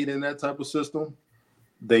played in that type of system.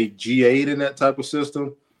 They GA'd in that type of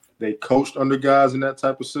system. They coached under guys in that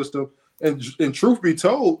type of system. And truth be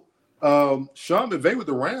told, Sean McVay with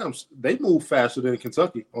the Rams, they move faster than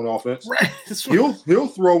Kentucky on offense. Right. He'll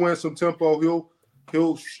throw in some tempo.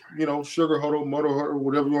 He'll sugar huddle, muddle huddle,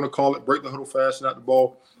 whatever you want to call it, break the huddle fast and out the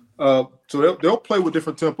ball. So they'll play with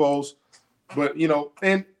different tempos. But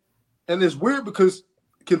and it's weird because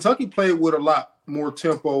Kentucky played with a lot more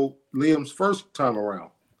tempo Liam's first time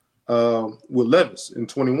around with Levis in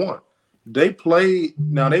 21. They played,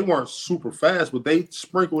 now they weren't super fast, but they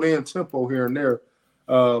sprinkled in tempo here and there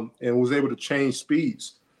and was able to change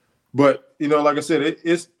speeds. But, like I said,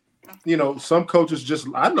 it's some coaches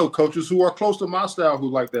I know coaches who are close to my style who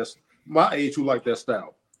like that, my age who like that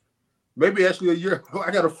style. Maybe actually a year,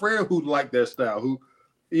 I got a friend who liked that style, who,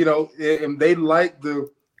 and they like the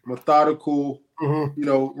methodical,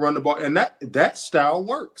 run the ball, and that style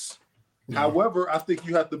works. Mm-hmm. However, I think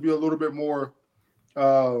you have to be a little bit more.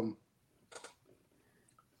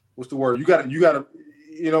 What's the word? You got to.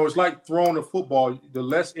 It's like throwing a football. The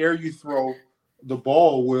less air you throw the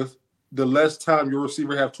ball with, the less time your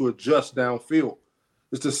receiver have to adjust downfield.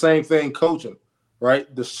 It's the same thing coaching,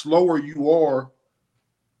 right? The slower you are,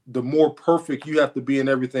 the more perfect you have to be in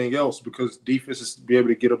everything else because defenses be able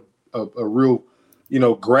to get a real,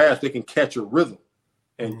 grasp. They can catch a rhythm.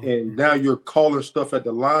 And now you're calling stuff at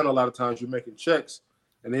the line. A lot of times you're making checks,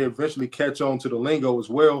 and they eventually catch on to the lingo as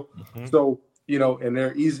well. Mm-hmm. So, and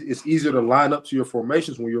it's easier to line up to your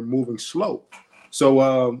formations when you're moving slow.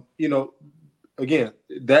 So, again,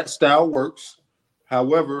 that style works.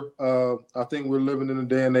 However, I think we're living in a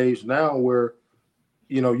day and age now where,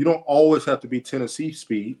 you don't always have to be Tennessee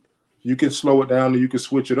speed. You can slow it down and you can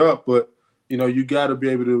switch it up, but, you got to be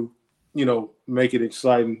able to, make it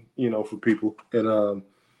exciting, for people. And,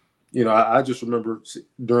 I just remember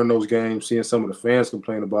during those games seeing some of the fans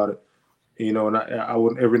complain about it, and I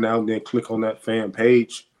would every now and then click on that fan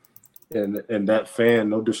page, and that fan,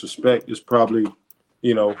 no disrespect, is probably,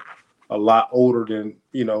 a lot older than,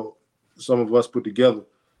 some of us put together.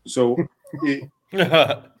 So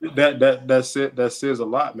that says a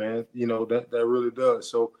lot, man. That really does.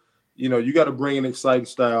 So, you got to bring an exciting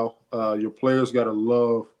style. Your players got to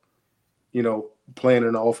love, playing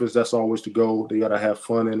in the offense. That's always the goal. They got to have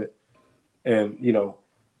fun in it. And,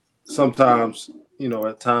 sometimes,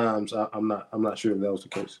 at times I'm not sure if that was the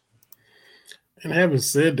case. And having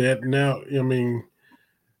said that, now, I mean,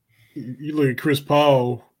 you look at Chris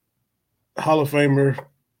Paul, Hall of Famer,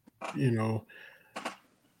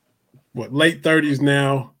 late 30s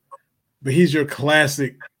now, but he's your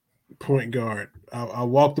classic point guard. I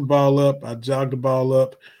walk the ball up, I jog the ball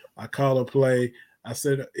up. I call a play. I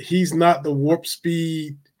said, he's not the warp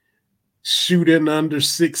speed, shoot in under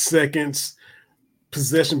 6 seconds,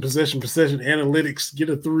 possession, analytics, get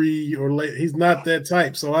a 3 or late. He's not that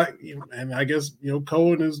type. So I guess,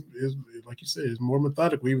 Cohen is like you said, is more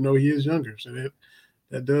methodical, even though he is younger. So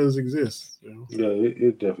that does exist. Yeah,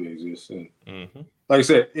 it definitely exists. And like I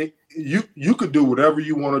said, you could do whatever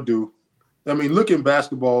you want to do. I mean, look at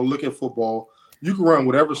basketball, look at football. You can run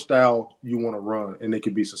whatever style you want to run, and it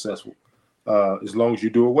can be successful as long as you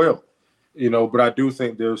do it well. But I do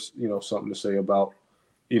think there's, something to say about,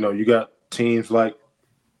 you got teams like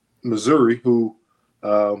Missouri who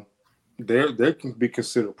they can be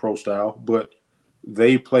considered pro style, but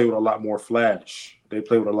they play with a lot more flash. They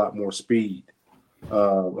play with a lot more speed, a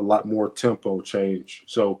lot more tempo change.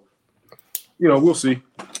 So, we'll see.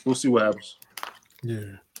 We'll see what happens.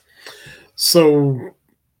 Yeah. So,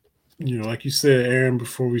 like you said, Aaron,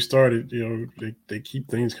 before we started, they keep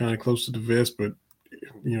things kind of close to the vest, but,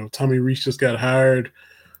 Tommy Rees just got hired.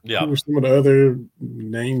 Yeah. Who are some of the other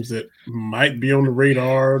names that might be on the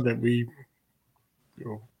radar that we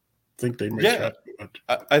think they may try?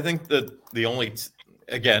 I think that the only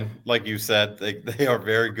again, like you said, they are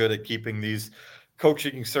very good at keeping these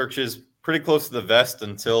coaching searches pretty close to the vest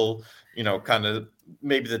until, kind of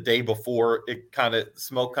maybe the day before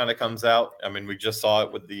smoke comes out. I mean, we just saw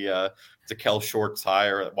it with the DeKel Shorts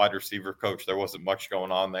hire at wide receiver coach. There wasn't much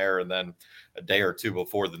going on there. And then a day or two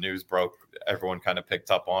before the news broke, everyone kind of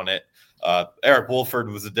picked up on it. Eric Wolford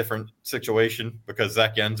was a different situation because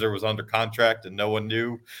Zach Yenzer was under contract and no one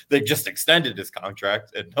knew. They just extended his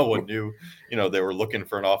contract and no one knew, they were looking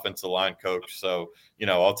for an offensive line coach. So,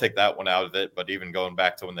 I'll take that one out of it. But even going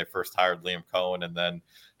back to when they first hired Liam Cohen and then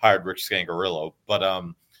hired Rich Scangarillo. But,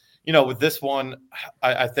 with this one,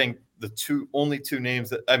 I think the only two names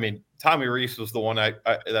that, Tommy Rees was the one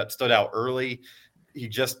that stood out early. He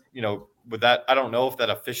just, with that, I don't know if that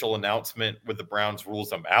official announcement with the Browns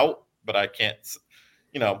rules him out, but I can't,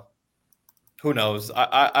 who knows?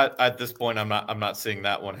 I at this point, I'm not seeing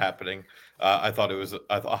that one happening. I thought it was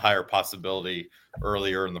a higher possibility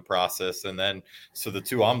earlier in the process. And then, so the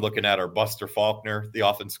two I'm looking at are Buster Faulkner, the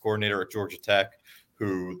offense coordinator at Georgia Tech,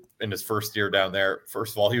 who in his first year down there,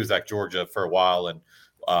 first of all, he was at Georgia for a while. And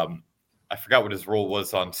I forgot what his role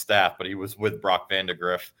was on staff, but he was with Brock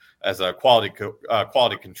Vandegrift as a quality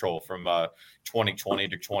control from 2020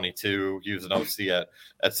 to 22. He was an OC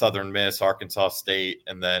at Southern Miss, Arkansas State.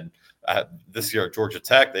 And then this year at Georgia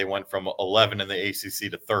Tech, they went from 11 in the ACC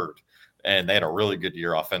to 3rd. And they had a really good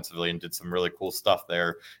year offensively and did some really cool stuff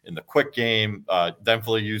there in the quick game.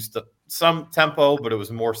 Definitely used some tempo, but it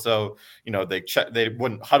was more so, they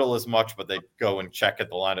wouldn't huddle as much, but they'd go and check at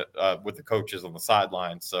the line with the coaches on the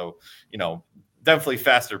sideline. So, definitely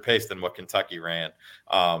faster paced than what Kentucky ran.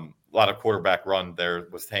 A lot of quarterback run there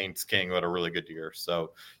with Haynes King, who had a really good year.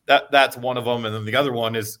 So that's one of them. And then the other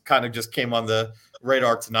one is kind of just came on the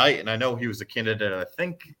radar tonight. And I know he was a candidate, I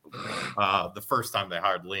think the first time they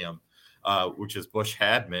hired Liam, which is Bush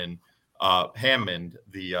Hammond,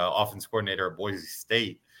 the offense coordinator at Boise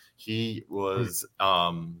State. He was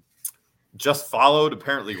just followed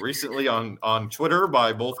apparently recently on Twitter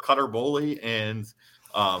by both Cutter Boley and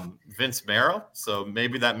Vince Marrow. So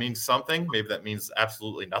maybe that means something. Maybe that means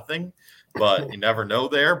absolutely nothing, but you never know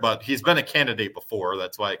there. But he's been a candidate before.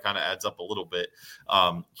 That's why it kind of adds up a little bit.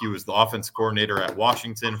 He was the offense coordinator at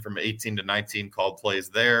Washington from 18 to 19, called plays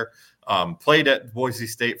there. Played at Boise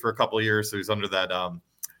State for a couple of years. So he's under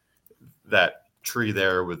that tree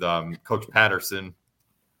there with Coach Patterson.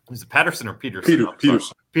 Is it Patterson or Peterson?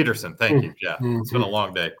 Peterson. Peterson, thank you. Yeah, it's been a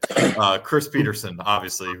long day. Chris Peterson,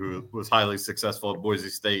 obviously, who was highly successful at Boise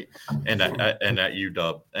State and at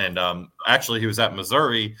UW. And actually, he was at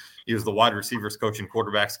Missouri. He was the wide receivers coach and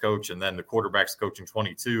quarterbacks coach, and then the quarterbacks coach in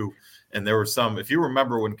 22. And there were some, if you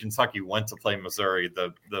remember when Kentucky went to play Missouri,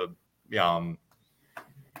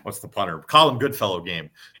 what's the punter? Colin Goodfellow game.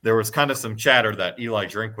 There was kind of some chatter that Eli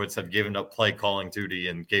Drinkwitz had given up play calling duty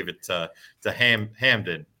and gave it to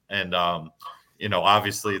Hamden. And,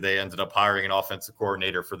 obviously they ended up hiring an offensive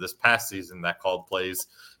coordinator for this past season that called plays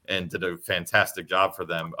and did a fantastic job for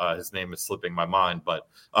them. His name is slipping my mind, but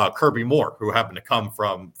Kirby Moore, who happened to come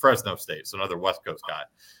from Fresno State, so another West Coast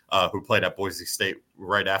guy who played at Boise State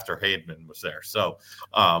right after Hayden was there. So,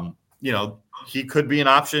 he could be an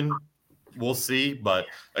option. We'll see. But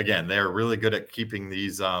again, they're really good at keeping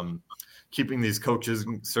these coaches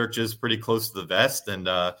searches pretty close to the vest. And,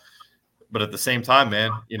 but at the same time, man,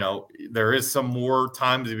 there is some more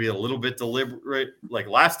time to be a little bit deliberate. Like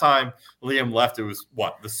last time Liam left, it was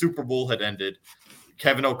the Super Bowl had ended.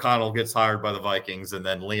 Kevin O'Connell gets hired by the Vikings, and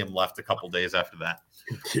then Liam left a couple days after that.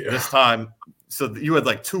 Yeah. This time, So you had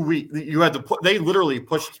like 2 weeks. You had to they literally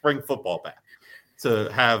pushed spring football back to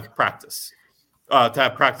have practice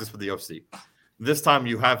with the OC. This time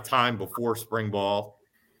you have time before spring ball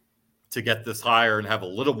to get this higher and have a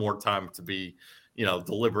little more time to be,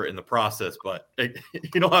 deliberate in the process. But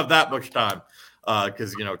you don't have that much time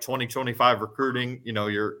because, 2025 recruiting,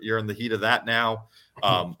 you're in the heat of that now.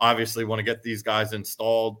 Obviously want to get these guys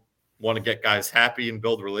installed, want to get guys happy and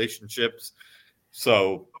build relationships.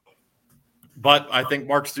 So, but I think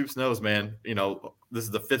Mark Stoops knows, man, this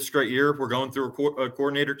is the 5th straight year we're going through a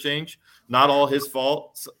coordinator change. Not all his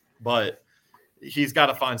fault, but he's got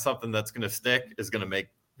to find something that's going to stick, is going to make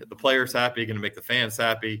the players happy, going to make the fans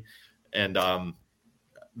happy. And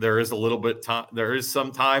there is a little bit time. There is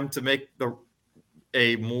some time to make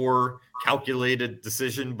a more calculated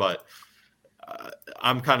decision, but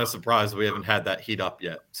I'm kind of surprised we haven't had that heat up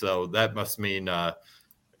yet. So that must mean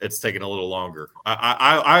it's taking a little longer.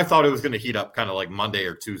 I thought it was going to heat up kind of like Monday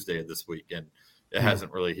or Tuesday of this week, and it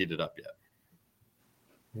hasn't really heated up yet.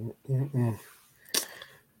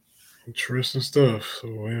 Interesting stuff.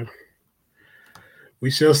 So we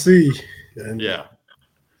shall see. Yeah.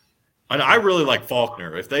 And I really like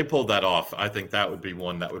Faulkner. If they pulled that off, I think that would be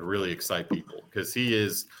one that would really excite people, because he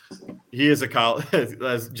is a college,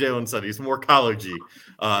 as Jalen said, he's more college-y.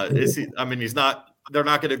 He's not. They're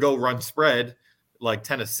not going to go run spread like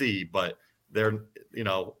Tennessee, but they'll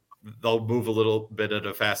move a little bit at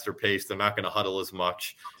a faster pace. They're not going to huddle as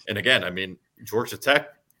much. And again, Georgia Tech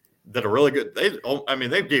did a really good.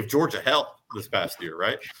 They gave Georgia hell this past year,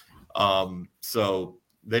 right? So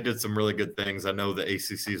they did some really good things. I know the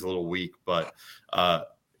ACC is a little weak, but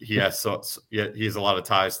he has a lot of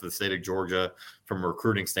ties to the state of Georgia from a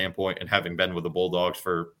recruiting standpoint, and having been with the Bulldogs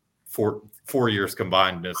for four years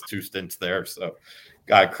combined in his 2 stints there. So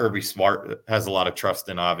guy Kirby Smart has a lot of trust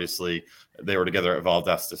in. Obviously, they were together at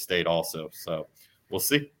Valdosta State also. So we'll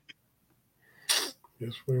see.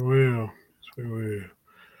 Yes, we will. Is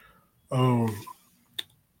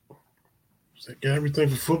that got everything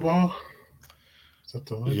for football?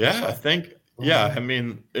 Yeah, I think. Yeah,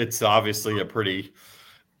 it's obviously a pretty.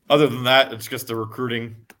 Other than that, it's just a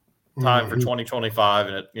recruiting time for 2025,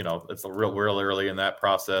 and it's a real early in that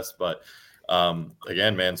process. But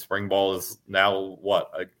again, man, spring ball is now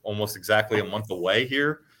almost exactly a month away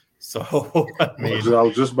here. So I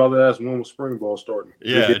was just about to ask, when was spring ball starting?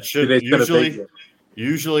 Yeah, it should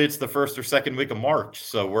usually it's the 1st or 2nd week of March.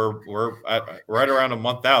 So we're right around a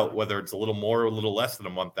month out, whether it's a little more or a little less than a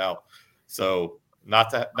month out. So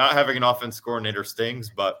not having an offense coordinator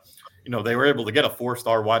stings, but they were able to get a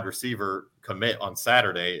 4-star wide receiver commit on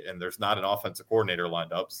Saturday, and there's not an offensive coordinator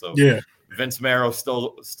lined up. So Vince Marrow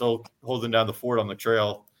still holding down the fort on the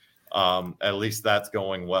trail. At least that's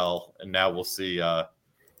going well, and now we'll see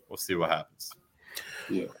what happens.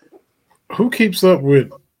 Yeah. Who keeps up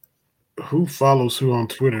with who follows who on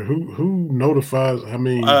Twitter? Who notifies?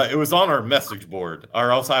 It was on our message board,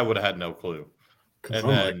 or else I would have had no clue. And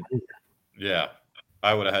then,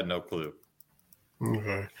 I would have had no clue.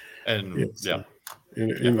 Okay. And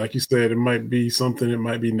And like you said, it might be something, it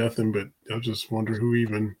might be nothing, but I just wonder who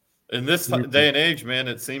even. In this day and age, man,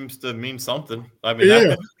 it seems to mean something.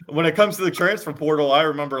 When it comes to the transfer portal, I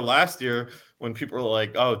remember last year when people were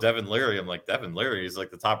like, "Oh, Devin Leary," I'm like, "Devin Leary is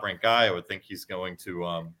like the top-ranked guy. I would think he's going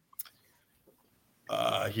to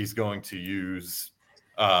use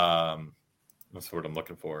what's the word I'm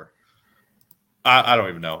looking for? I don't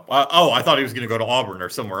even know. I thought he was going to go to Auburn or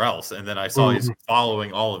somewhere else, and then I saw he's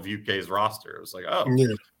following all of UK's roster. It was like,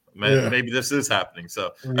 maybe this is happening.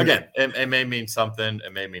 So again, it may mean something,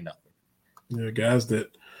 it may mean nothing. Yeah, guys that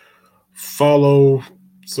follow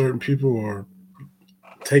certain people or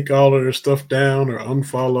take all of their stuff down or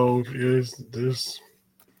unfollow this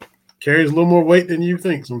carries a little more weight than you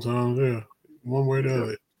think sometimes. Yeah, one way or the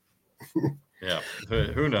other. Yeah,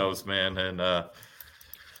 who knows, man? And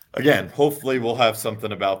again, hopefully we'll have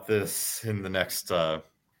something about this in the next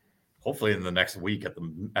hopefully in the next week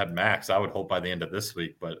at max. I would hope by the end of this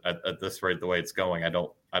week, but at this rate, the way it's going, I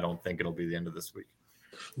don't think it'll be the end of this week.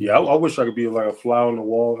 Yeah, I wish I could be like a fly on the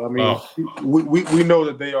wall. We know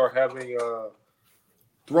that they are having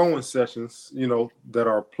throwing sessions, that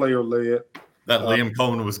are player led. That Liam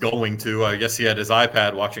Cohen was going to. I guess he had his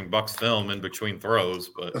iPad watching Buck's film in between throws,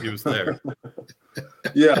 but he was there.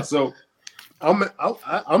 Yeah, so I'm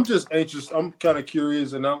just anxious. I'm kind of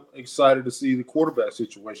curious, and I'm excited to see the quarterback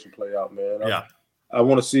situation play out, man. I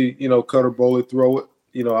want to see, Cutter Boley throw it.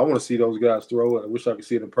 I want to see those guys throw it. I wish I could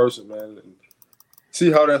see it in person, man, and see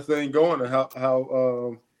how that thing going and how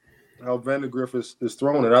Vandagriff is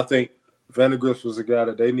throwing it. I think Vandagriff was a guy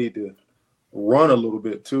that they need to run a little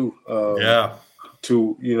bit too.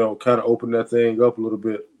 to, kind of open that thing up a little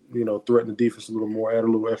bit, threaten the defense a little more, add a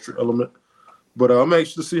little extra element. But I'm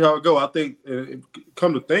anxious to see how it go. I think,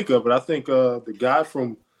 come to think of it, I think the guy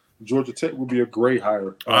from Georgia Tech would be a great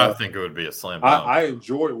hire. I think it would be a slam dunk. I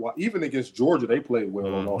enjoy it. Even against Georgia, they played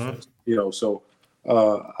well on offense. So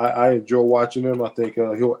I enjoy watching him. I think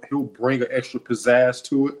he'll bring an extra pizzazz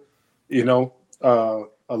to it.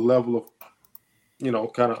 A level of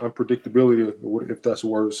kind of unpredictability, if that's a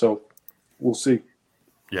word. So we'll see.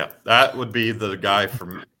 Yeah, that would be the guy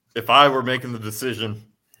from. If I were making the decision,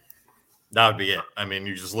 that would be it. I mean,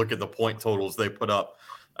 you just look at the point totals they put up.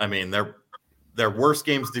 I mean, their worst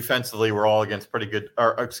games defensively were all against pretty good.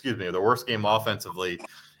 Or excuse me, their worst game offensively.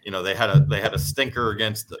 They had a stinker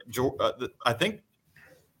against. I think.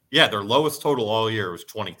 Yeah, their lowest total all year was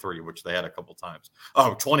 23, which they had a couple times.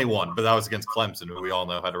 Oh, 21, but that was against Clemson, who we all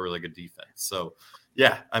know had a really good defense. So,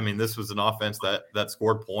 yeah, I mean, this was an offense that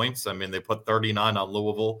scored points. I mean, they put 39 on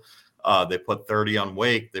Louisville. They put 30 on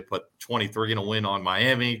Wake. They put 23 in a win on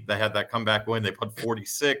Miami. They had that comeback win. They put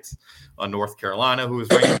 46 on North Carolina, who was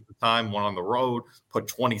ranked at the time, one on the road, put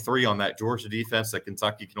 23 on that Georgia defense that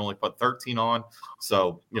Kentucky can only put 13 on.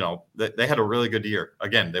 So, they had a really good year.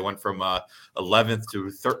 Again, they went from 11th to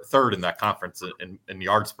third in that conference in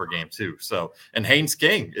yards per game, too. So, and Haynes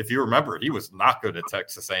King, if you remember, he was not good at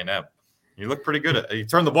Texas A&M. He looked pretty good. He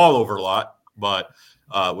turned the ball over a lot, but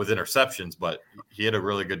with interceptions, but he had a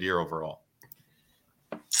really good year overall.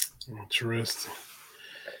 Interesting.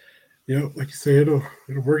 Like you said, it'll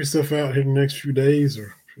work itself out here in the next few days,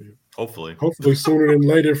 or hopefully sooner than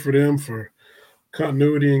later for them, for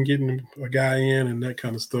continuity and getting a guy in and that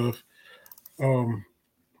kind of stuff. Who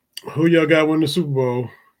y'all got win the Super Bowl?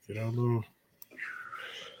 I don't know.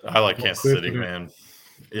 I like Kansas City, man.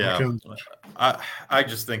 Yeah, I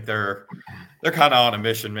just think they're kind of on a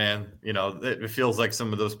mission, man. It feels like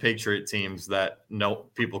some of those Patriot teams that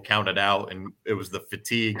people counted out, and it was the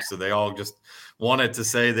fatigue, so they all just wanted to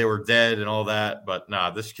say they were dead and all that. But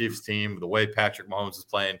this Chiefs team, the way Patrick Mahomes is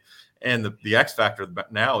playing, and the X factor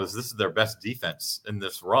now is this is their best defense in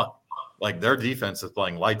this run. Like, their defense is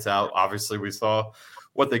playing lights out. Obviously, we saw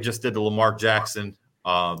what they just did to Lamar Jackson.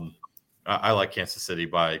 I like Kansas City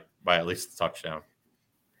by at least a touchdown.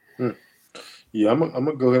 Yeah, I'm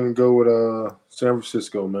gonna go ahead and go with San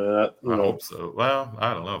Francisco, man. I hope so. Well,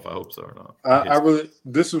 I don't know if I hope so or not. I really,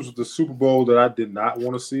 this was the Super Bowl that I did not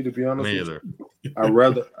want to see, to be honest. Me either. I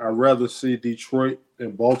rather see Detroit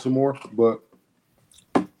and Baltimore, but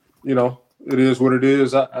it is what it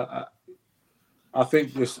is. I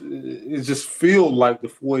think it just feels like the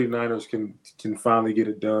 49ers can finally get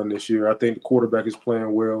it done this year. I think the quarterback is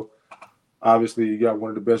playing well. Obviously, you got one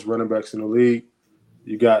of the best running backs in the league.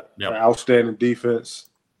 You got an outstanding defense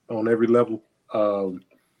on every level. Good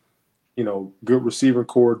receiving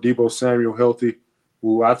core. Deebo Samuel healthy,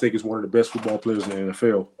 who I think is one of the best football players in the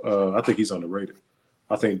NFL. I think he's underrated.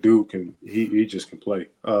 I think dude he just can play.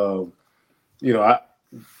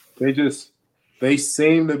 They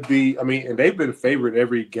seem to be. I mean, and they've been favored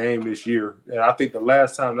every game this year. And I think the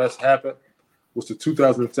last time that's happened was the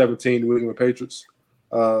 2017 New England Patriots.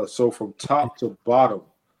 So from top to bottom,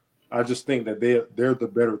 I just think that they're the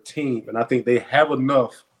better team, and I think they have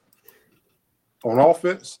enough on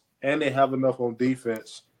offense and they have enough on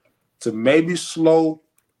defense to maybe slow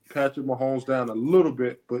Patrick Mahomes down a little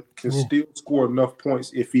bit, but can still score enough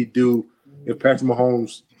points if Patrick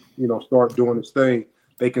Mahomes, start doing his thing.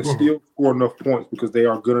 They can still score enough points because they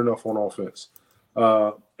are good enough on offense.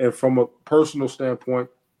 And from a personal standpoint,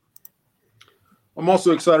 I'm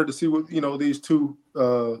also excited to see what these two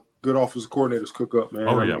good offensive coordinators cook up, man.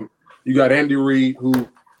 Oh, yeah. You got Andy Reid, who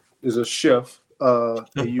is a chef, and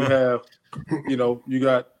you have, you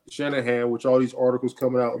got Shanahan, which all these articles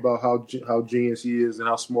coming out about how genius he is and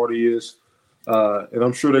how smart he is, and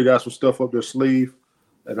I'm sure they got some stuff up their sleeve,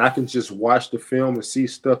 and I can just watch the film and see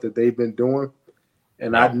stuff that they've been doing,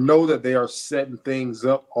 and I know that they are setting things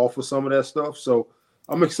up off of some of that stuff. So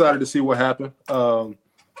I'm excited to see what happens. I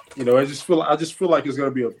just feel like it's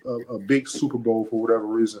going to be a big Super Bowl for whatever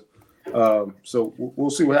reason. So we'll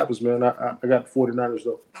see what happens, man. I got the 49ers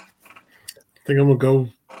though. I think I'm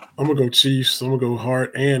gonna go Chiefs. I'm gonna go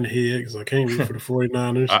heart and head because I can't root for the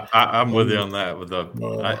 49ers. I'm with you on that.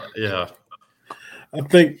 I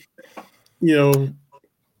think you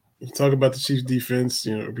talk about the Chiefs defense,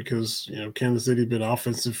 because Kansas City's been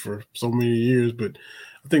offensive for so many years, but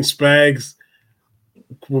I think Spags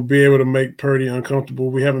will be able to make Purdy uncomfortable.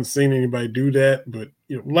 We haven't seen anybody do that, but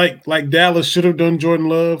like Dallas should have done Jordan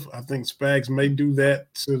Love, I think Spags may do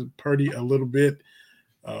that to Purdy a little bit.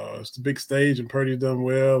 It's the big stage, and Purdy's done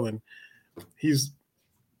well, and he's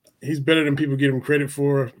he's better than people give him credit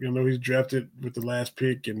for. You know, he's drafted with the last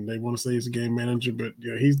pick, and they want to say he's a game manager, but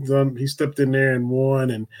you know, he stepped in there and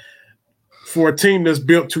won. And for a team that's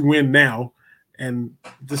built to win now, and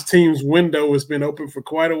this team's window has been open for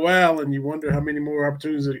quite a while, and you wonder how many more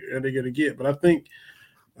opportunities are they going to get. But I think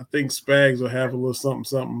Spags will have a little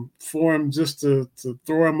something for him just to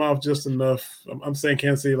throw him off just enough. I'm saying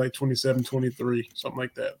Kansas City like 27-23, something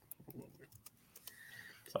like that.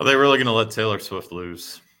 Are they really going to let Taylor Swift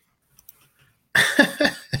lose?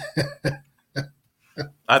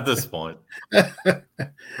 At this point.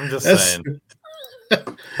 I'm just saying.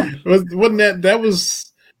 Wasn't that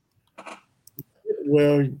was –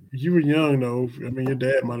 well, you were young, though. I mean, your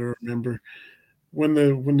dad might have remembered. When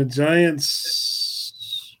the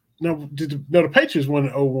Giants – the Patriots won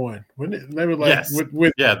in 2001. They were like yes. with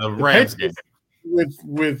the Rams game. With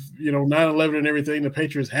 9/11 and everything, the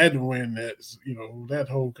Patriots had to win that, that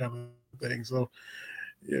whole kind of thing. So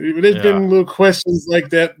there's been little questions like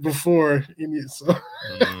that before.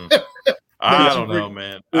 I don't know,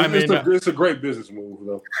 man. It's a great business move,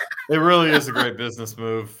 though. It really is a great business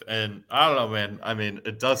move, and I don't know, man. I mean,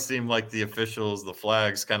 it does seem like the officials, the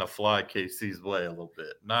flags, kind of fly KC's way a little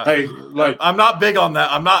bit. I'm not big on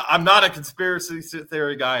that. I'm not a conspiracy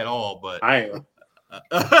theory guy at all, but I am.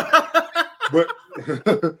 But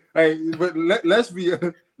let's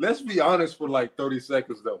be honest for like 30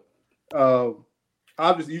 seconds though.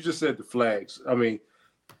 Obviously, you just said the flags. I mean,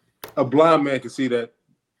 a blind man can see that.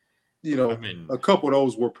 A couple of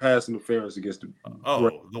those were pass interference against the.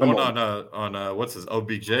 The one on what's his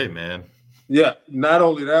OBJ, man. Yeah, not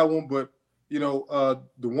only that one, but the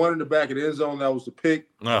one in the back of the end zone, that was the pick.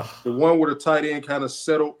 The one where the tight end kind of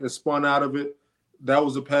settled and spun out of it, that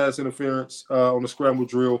was a pass interference on the scramble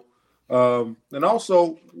drill. And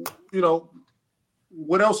also,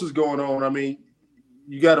 what else is going on? I mean,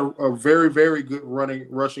 you got a very, very good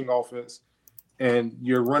rushing offense, and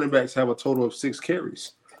your running backs have a total of 6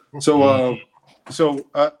 carries. So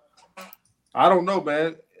I don't know,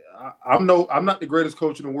 man. I'm not the greatest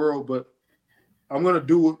coach in the world, but I'm going to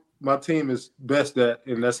do what my team is best at,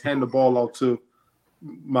 and that's hand the ball off to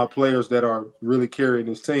my players that are really carrying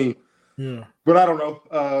this team. Yeah. But I don't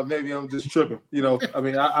know. Maybe I'm just tripping. I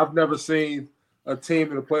mean, I've never seen a team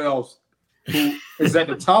in the playoffs who is at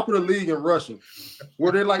the top of the league in rushing.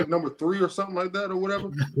 Were they like number 3 or something like that or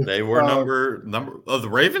whatever? They were number the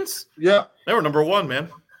Ravens? Yeah. They were number 1, man.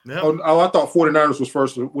 Yeah. Oh, I thought 49ers was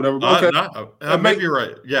first or whatever. Okay. Maybe you're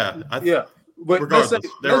right. Yeah. Yeah. But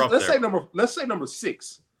let's say number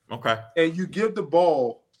 6. Okay. And you give the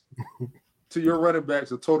ball to your running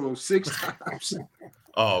backs a total of 6 times.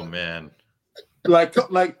 Oh man. Like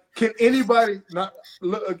can anybody not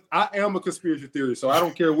look? I am a conspiracy theorist, so I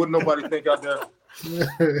don't care what nobody think out there.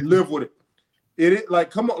 Live with it. It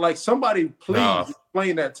come on, somebody please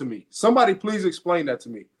explain that to me. Somebody please explain that to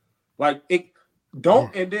me. And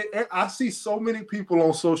then I see so many people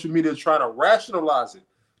on social media trying to rationalize it.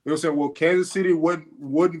 They're saying, well, Kansas City wasn't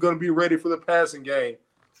going to be ready for the passing game.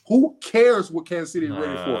 Who cares what Kansas City is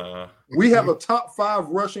ready for? We have a top 5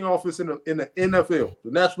 rushing offense in the NFL,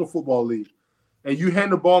 the National Football League, and you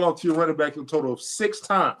hand the ball off to your running back a total of 6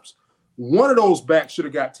 times. One of those backs should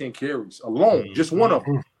have got 10 carries alone, just one of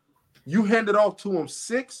them. You hand it off to him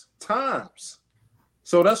 6 times.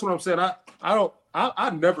 So that's what I'm saying. I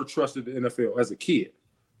never trusted the NFL as a kid.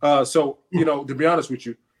 To be honest with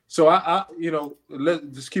you, so let's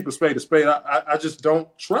just keep a spade a spade. I just don't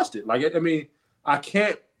trust it. I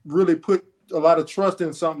can't really put a lot of trust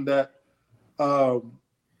in something that,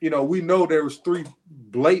 we know there was 3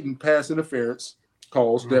 blatant pass interference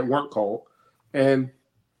calls that weren't called. And,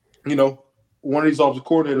 one of these offensive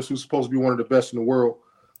coordinators who's supposed to be one of the best in the world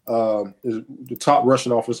is the top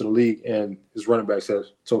rushing offense in the league, and his running backs has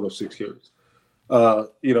a total of 6 carries.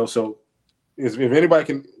 So if anybody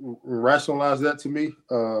can rationalize that to me,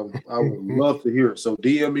 I would love to hear it. So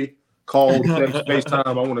DM me, call, text, FaceTime.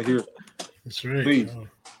 I want to hear it. That's right. Please.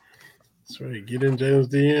 That's right. Get in Jalen's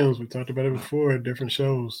DMs. We talked about it before at different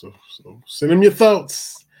shows. So send him your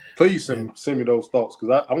thoughts. Please send me those thoughts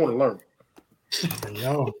because I want to learn.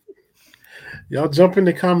 Y'all jump in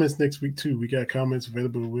the comments next week too. We got comments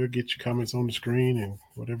available. We'll get your comments on the screen and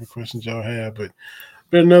whatever questions y'all have. But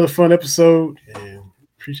been another fun episode, and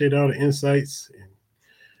appreciate all the insights. And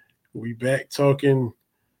we'll be back talking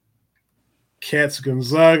Cats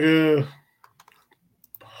Gonzaga,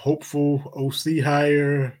 hopeful OC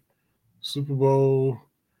hire, Super Bowl,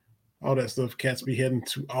 all that stuff. Cats be heading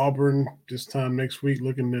to Auburn this time next week,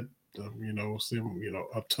 looking at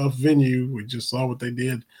a tough venue. We just saw what they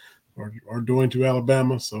did or doing to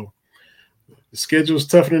Alabama. So the schedule's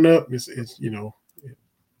toughening up. It's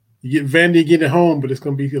You get Vandy get it home, but it's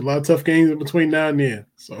going to be a lot of tough games in between now and then.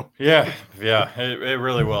 So yeah, it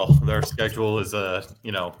really will. Their schedule is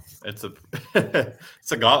it's a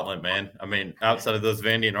it's a gauntlet, man. I mean, outside of those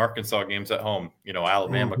Vandy and Arkansas games at home,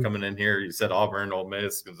 Alabama coming in here. You said Auburn, Ole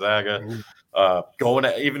Miss, Gonzaga. Going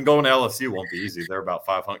to LSU won't be easy. They're about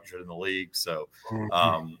 500 in the league, so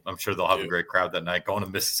I'm sure they'll have a great crowd that night. Going to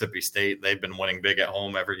Mississippi State, they've been winning big at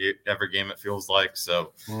home every game. It feels like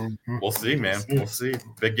so. We'll see, man. We'll see.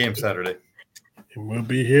 Big game Saturday. And we'll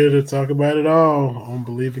be here to talk about it all on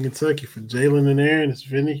Believe in Kentucky. For Jalen and Aaron, it's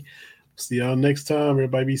Vinny. See y'all next time.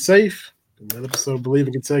 Everybody be safe. Another episode of Believe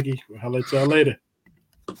in Kentucky. We'll holler at y'all later.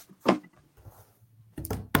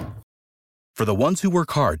 For the ones who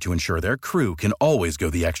work hard to ensure their crew can always go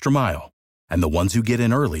the extra mile, and the ones who get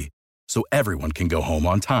in early so everyone can go home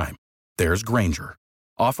on time, there's Grainger,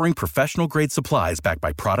 offering professional-grade supplies backed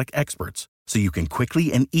by product experts so you can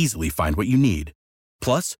quickly and easily find what you need.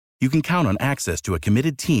 Plus, you can count on access to a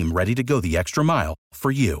committed team ready to go the extra mile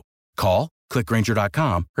for you. Call, click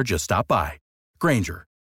Grainger.com, or just stop by. Grainger,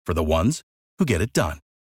 for the ones who get it done.